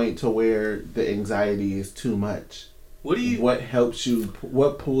the point to where the anxiety is too much, what helps you,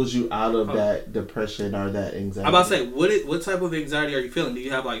 what pulls you out of that depression or that anxiety? I'm about to say, what type of anxiety are you feeling? Do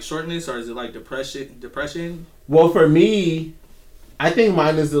you have like shortness or is it like depression? Well, for me, I think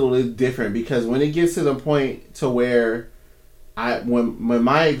mine is a little different because when it gets to the point to where when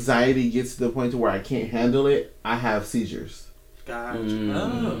my anxiety gets to the point to where I can't handle it, I have seizures. Gotcha.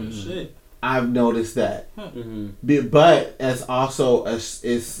 Oh shit. I've noticed that. Mm-hmm. But it's also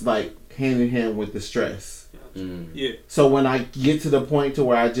it's like hand in hand with the stress. Yeah. So when I get to the point to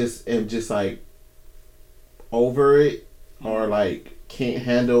where I just am just like over it or like can't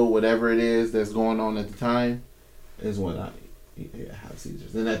handle whatever it is that's going on at the time is when I have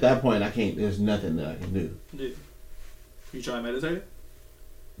seizures. And at that point I can't, there's nothing that I can do. Yeah. You try meditating?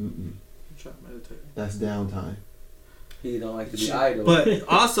 Mm-mm. You try meditating. That's downtime. He don't like to be idle. But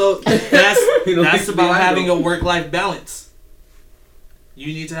also that's about having a work-life balance. You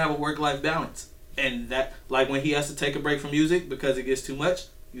need to have a work-life balance. And that, like when he has to take a break from music because it gets too much,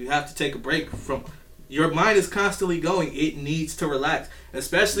 you have to take a break from. Your mind is constantly going. It needs to relax,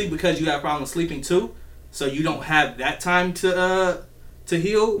 especially because you have problems sleeping too. So you don't have that time to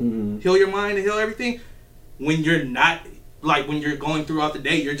heal, heal your mind and heal everything. When you're not, like when you're going throughout the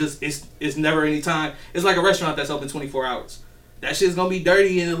day, you're just it's never any time. It's like a restaurant that's open 24 hours. That shit's gonna be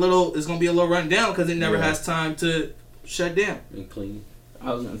dirty and it's gonna be a little run down because it never has time to shut down and clean.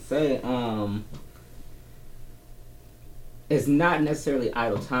 I was gonna say, it's not necessarily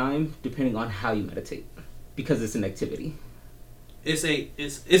idle time, depending on how you meditate, because it's an activity. It's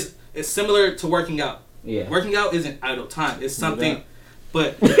similar to working out. Yeah, working out isn't idle time. It's something,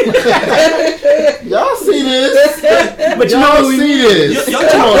 but y'all see this? But y'all see this? Yo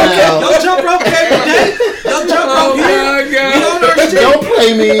jump rope every day. Yo jump rope here. Don't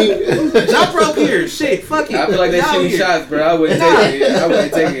play me. Jump rope here. Shit, fuck it. I feel like they shooting shots, bro. I wouldn't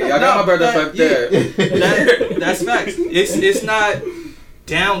take it. Y'all got my brother up there. That's facts. It's not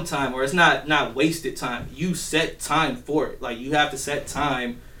downtime or it's not wasted time. You set time for it. Like you have to set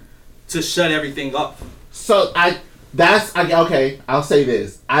time to shut everything off. So okay, I'll say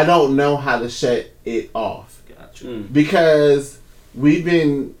this. I don't know how to shut it off. Gotcha. Because we've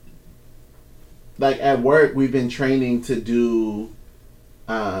been, like at work, we've been training to do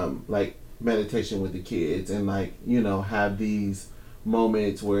like meditation with the kids and like, have these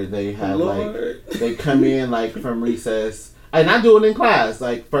moments where they have they come in like from recess. And I do it in class.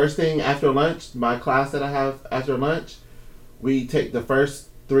 Like first thing after lunch, my class that I have after lunch, we take the first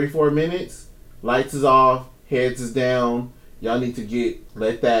 3-4 minutes, lights is off, heads is down. Y'all need to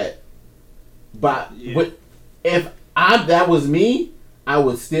let that But if that was me, I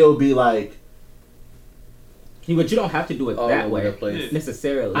would still be like. But you don't have to do it that way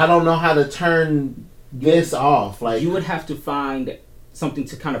necessarily. I don't know how to turn this off. Like you would have to find something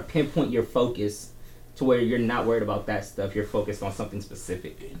to kind of pinpoint your focus to where you're not worried about that stuff. You're focused on something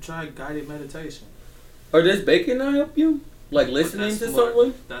specific. And try guided meditation. Or does baking not help you? Like listening to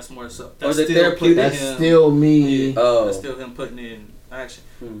someone? That's more so. Or the therapeutic? That's still me. Yeah, that's still him putting in action.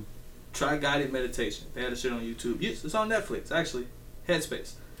 Try guided meditation. They had a shit on YouTube. Yes, it's on Netflix, actually.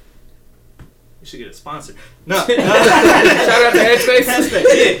 Headspace. You should get a sponsor. No. Shout out to Headspace.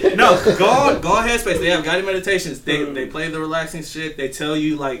 Headspace. Yeah. No, go on Headspace. They have guided meditations. They play the relaxing shit. They tell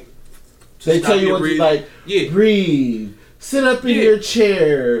you like. They tell you what to like. Yeah. Breathe. Sit up in your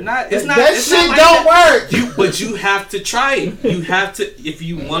chair. That shit don't work. But you have to try it. You have to if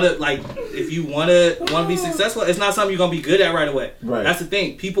you wanna be successful. It's not something you're gonna be good at right away. Right. That's the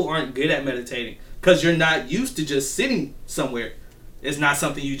thing. People aren't good at meditating because you're not used to just sitting somewhere. It's not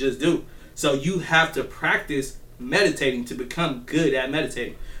something you just do. So you have to practice meditating to become good at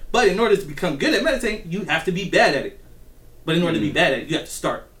meditating. But in order to become good at meditating, you have to be bad at it. But in order to be bad at it, you have to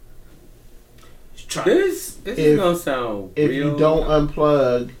start. This is gonna sound if real. You don't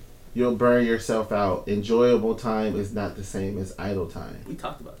unplug, you'll burn yourself out. Enjoyable time is not the same as idle time. We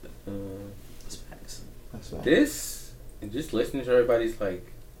talked about that. That's facts. That's facts. This and just listening to everybody's like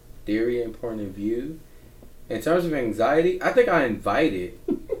theory and point of view. In terms of anxiety, I think I invite it.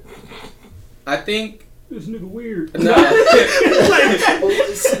 I think this nigga weird. No, I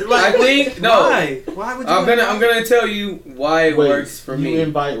think no. Why would you? I'm gonna tell you why it works for me. You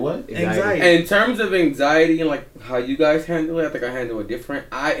invite what? Anxiety. In terms of anxiety and like how you guys handle it, I think I handle it different.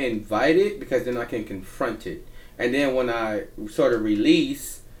 I invite it because then I can confront it, and then when I sort of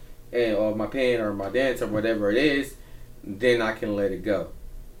release, or my pain or my dance or whatever it is, then I can let it go.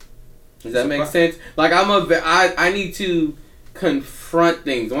 Does that make sense? Like I need to confront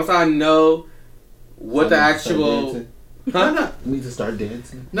things once I know. What the actual? Huh? You need to start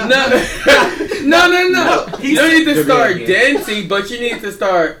dancing. No. You don't need to start dancing, but you need to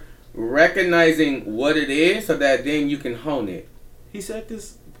start recognizing what it is, so that then you can hone it. He said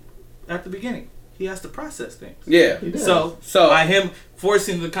this at the beginning. He has to process things. Yeah. So by him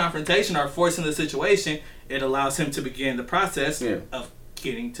forcing the confrontation or forcing the situation, it allows him to begin the process of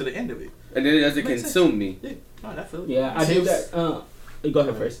getting to the end of it. And then it doesn't consume me. Yeah. Oh, that feels. Yeah, I do that. Go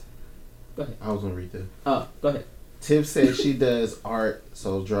ahead first. Go ahead. I was gonna read this. Oh, go ahead. Tiff says she does art,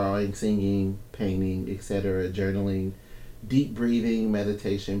 so drawing, singing, painting, etc., journaling, deep breathing,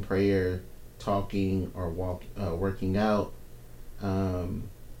 meditation, prayer, talking, or working out.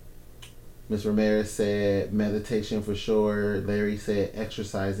 Ms. Ramirez said meditation for sure. Larry said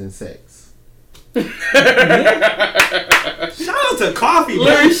exercise and sex. Shout out to coffee,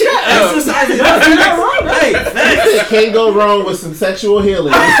 Larry. Shut up. Exercising. Hey, thanks. Can't go wrong with some sexual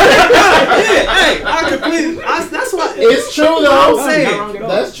healing. I completely. That's what. It's true though. I'm saying.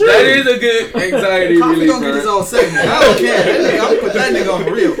 That's true. That is a good anxiety Coffee relief. gonna get his own segment. I don't care. I'm gonna put that nigga on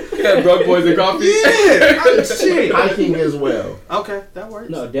the real. Yeah, broke boys and coffee. Yeah, shit. Hiking as well. Okay, that works.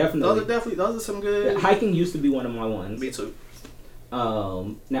 No, definitely. Those are some good. Hiking used to be one of my ones. Me too.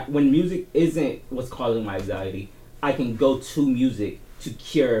 Now when music isn't what's causing my anxiety, I can go to music to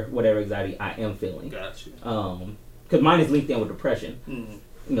cure whatever anxiety I am feeling. Gotcha. Because mine is linked in with depression.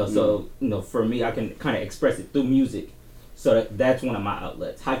 So for me, I can kind of express it through music. So that's one of my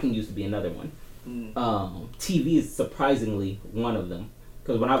outlets. Hiking used to be another one. TV is surprisingly one of them.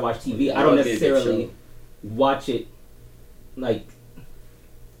 Because when I watch TV, I don't necessarily watch it like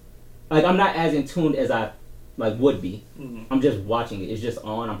I'm not as in tune as I would be. I'm just watching it. It's just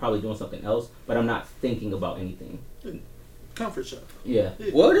on. I'm probably doing something else, but I'm not thinking about anything. Comfort show. Yeah.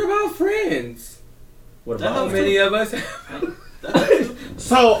 What about Friends? What about how many of us?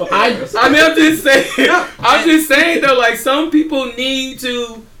 So I'm just saying. I'm just saying though, like some people need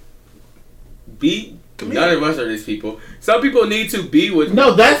to be. None of us are these people. Some people need to be with.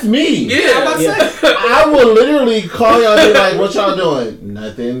 No, that's me. Yeah. I will literally call y'all and be like, "What y'all doing?"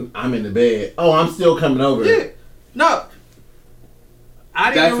 Nothing. I'm in the bed. Oh, I'm still coming over. Yeah. No.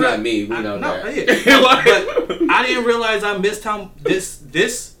 That's not me. We know that. But I didn't realize I missed how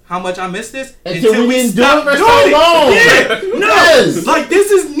much I missed this until we didn't do it for so long. Yeah. No. Yes. Like this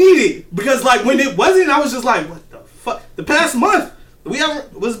is needed because when it wasn't, I was just like, what the fuck? The past month.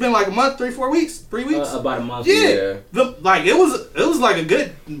 It's been like a month, 3 weeks? About a month. Yeah. It was like a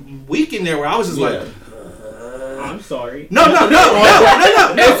good week in there where I was just like, I'm sorry. No.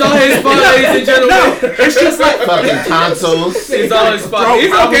 It's all his fault. ladies and gentlemen. No, it's just like Fucking tonsils. It's all his fault. Bro,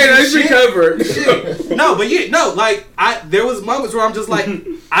 It's I okay. was Let's shit. recover. shit. No, but yeah, no, like there was moments where I'm just like,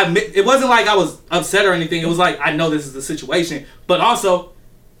 it wasn't like I was upset or anything. It was like I know this is the situation, but also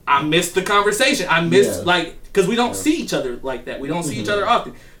I missed the conversation. I missed because we don't see each other like that. We don't see each other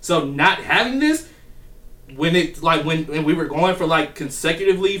often. So not having this. When it when we were going for like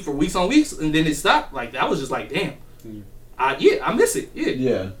consecutively for weeks on weeks and then it stopped, like that was just like damn. I miss it.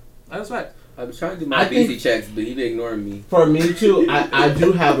 Yeah. That's right. I was trying to do my busy checks, but he been ignoring me. For me too, I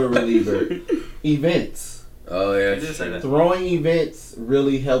do have a reliever. Events. Oh yeah. Throwing events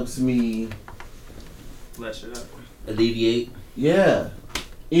really helps me Bless you up. Alleviate. Yeah.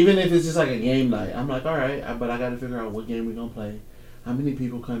 Even if it's just like a game night. I'm like, alright, but I gotta figure out what game we're gonna play. How many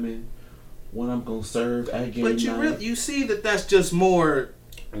people come in? What I'm gonna serve at game night. You see that's just more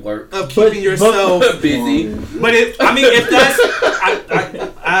work of keeping yourself busy. But if that's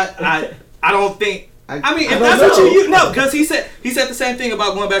I don't think. I mean, if that's what you know, because he said the same thing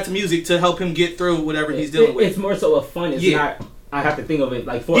about going back to music to help him get through whatever he's dealing with. It's more so a fun. It's not. I have to think of it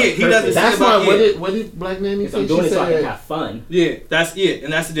like for he doesn't. That's why. What did Black Nanny say? I'm doing it so I can have fun. Yeah, and that's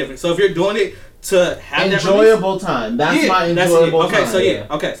the difference. So if you're doing it to have enjoyable time, that's my enjoyable time.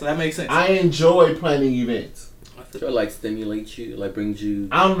 Okay, so that makes sense. I enjoy planning events. It like stimulates you, like brings you.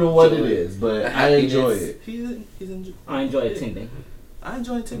 I don't know what it is, but I enjoy it. I enjoy attending. I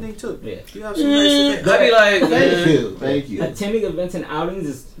enjoy attending too. Yeah. You have some nice events. That'd be like, thank you. Attending events and outings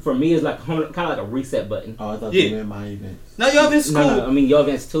is for me is like kind of like a reset button. Oh, I thought you meant my events. No, your events cool. No, I mean your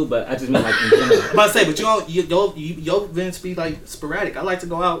events too, but I just mean like in general. I'm about to say, but your events be like sporadic. I like to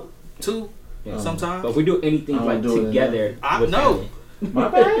go out too sometimes. But if we do anything like together, I know. My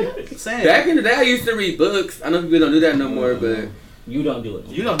bad. Saying. Back in the day, I used to read books. I know people don't do that no more, but you don't do it.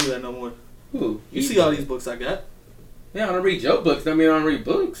 You don't do that no more. Who? You see all these books I got. Yeah, I don't read your books. I mean, I don't read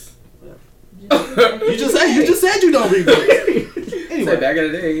books. You just said you don't read books. Anyway, back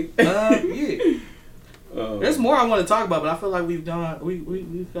in the day. Yeah. There's more I want to talk about, but I feel like we've got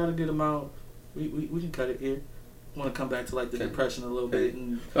a good amount. We can cut it here. I want to come back to like the depression a little bit.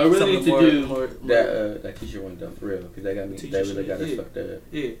 And I really need to do that T-shirt one done for real because that got me. That really got us fucked up.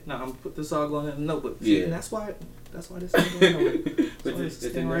 Yeah. No, I'm gonna put this all going in the notebook. Yeah. And that's why this is going over. That's why this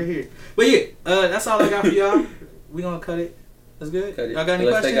thing right here. But yeah, that's all I got for y'all. We gonna cut it. That's good. Y'all got any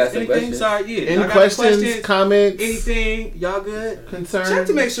questions? Anything? Questions. Sorry, yeah. Any questions, comments, anything? Y'all good? Concerns? Check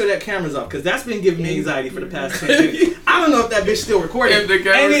to make sure that camera's off, because that's been giving me anxiety for the past 10 minutes. I don't know if that bitch still recording. If the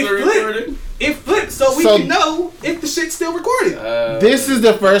camera's recording? It flipped so we can know if the shit's still recording. This is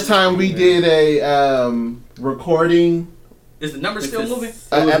the first time we did a recording. Is the number still moving?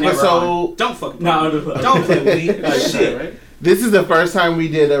 Episode. Don't fucking don't play with me. Shit. Right? This is the first time we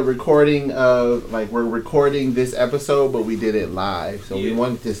did a recording of, like, we're recording this episode, but we did it live. So we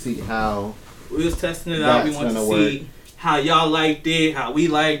wanted to see how we was testing it out. We wanted to see how y'all liked it, how we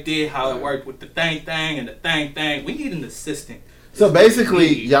liked it, how it worked with the thing and the thing. We need an assistant. So basically,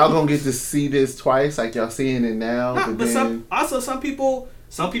 y'all gonna get to see this twice, like y'all seeing it now. But some people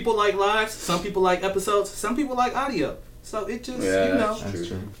like lives, some people like episodes, some people like audio. So it just that's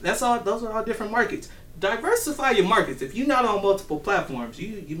true. That's all. Those are all different markets. Diversify your markets. If you're not on multiple platforms,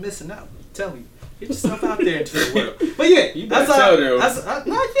 you're missing out. I'm telling you. Get yourself out there into the world. But yeah, that's all. I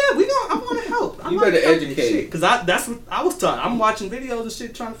want to help. You better educate. Because that's what I was taught. I'm watching videos and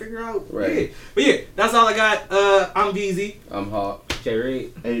shit trying to figure out. Right. Yeah. But yeah, that's all I got. I'm VZ. I'm Hawk.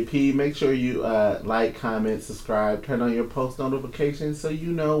 Jerry. AP, make sure you like, comment, subscribe, turn on your post notifications so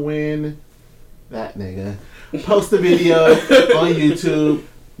you know when that nigga post a video on YouTube.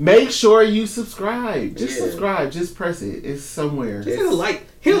 Make sure you subscribe. Just subscribe. Just press it. It's somewhere. Just hit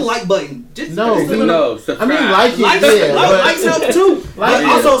a like button. No, subscribe. I mean, like it. Likes help too. Like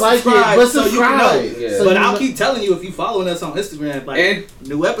also subscribe. But subscribe. But I'll keep telling you if you following us on Instagram. Like, and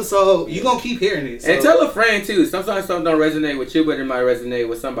new episode, you gonna keep hearing it. So. And tell a friend too. Sometimes something don't resonate with you, but it might resonate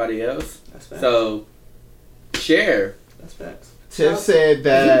with somebody else. That's facts. So share. That's facts. Tiff said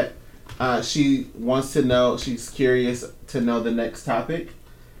that she wants to know. She's curious to know the next topic.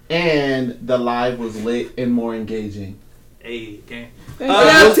 And the live was lit and more engaging. Hey, gang.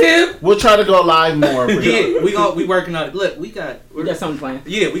 We'll try to go live more. Yeah, we working on it. Look, we got something planned.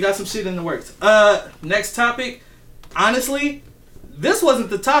 Yeah, we got some shit in the works. Next topic. Honestly, this wasn't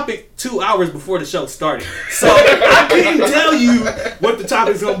the topic 2 hours before the show started, so I couldn't tell you what the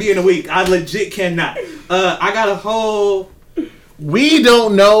topic's gonna be in a week. I legit cannot. I got a whole. We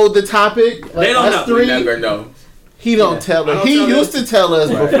don't know the topic. They don't know. We never know. He don't tell us. He used to tell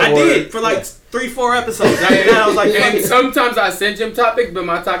us before. I did for like 3-4 episodes. After that, I was like, fuck And it. sometimes I send him topics, but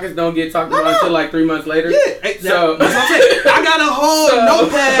my topics don't get talked about until like 3 months later. Yeah, So that's what I'm saying. I got a whole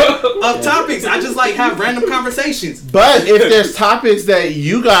notepad of topics. I just like have random conversations. But if there's topics that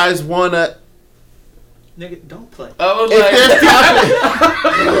you guys wanna, Nigga, don't play. I was if like,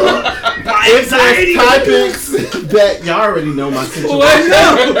 there's topics that y'all already know my situation.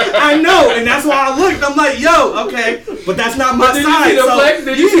 I know, and that's why I looked. I'm like, yo, okay, but that's not my Did you side. see the so flex?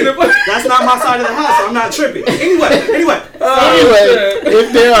 Did you see the flex? That's not my side of the house. So I'm not tripping. Anyway. Anyway,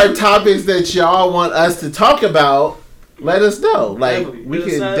 if there are topics that y'all want us to talk about, let us know. Like Definitely. we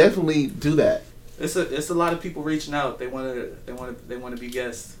can definitely do that. It's a lot of people reaching out. They want to be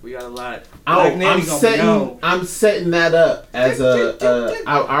guests. We got a lot. I'm setting that up as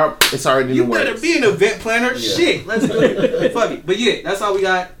it's already in You the works. better be an event planner. Yeah. Shit, let's do it. Fuck it. But yeah, that's all we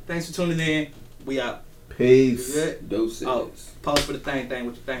got. Thanks for tuning in. We out. Peace. Good. Doses. Oh, pause for the thing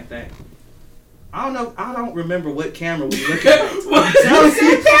with the thing. I don't know. I don't remember what camera we looking at. You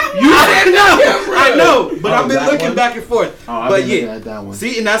said no. I know, but I've been looking back and forth. I've but been looking at that one.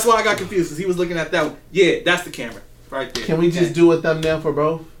 See, and that's why I got confused because he was looking at that one. Yeah, that's the camera right there. Can we just do a thumbnail for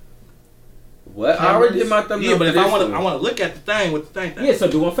both? What? I already did my thumbnail. Yeah, but if I want to to look at the thing with the thing. Yeah,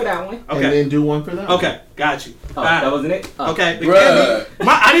 so do one for that one. And then do one for that. Okay, got you. Oh, that wasn't it? Oh. Okay, the Bruh. camera.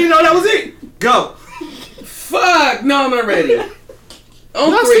 I didn't know that was it. Go. Fuck! No, I'm not ready. On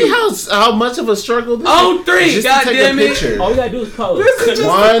Y'all 3. see how much of a struggle this On is? 3, Just God to take damn a it. picture. All we gotta do is pose.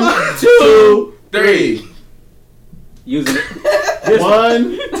 1, 2, 3. Using it.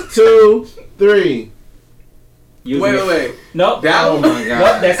 1, 2, 3. Using Wait, it. wait. Nope. That oh one. my god.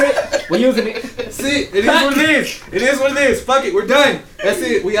 Nope, that's it. We're using it. See, it is what it is. It is what it is. Fuck it, we're done. That's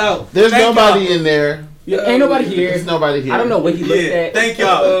it. We out. There's Thank nobody y'all. in there. Yeah, ain't nobody here. There's nobody here. I don't know what he looked Yeah, at. thank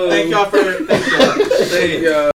y'all. Thank y'all for. Thank y'all. Yeah.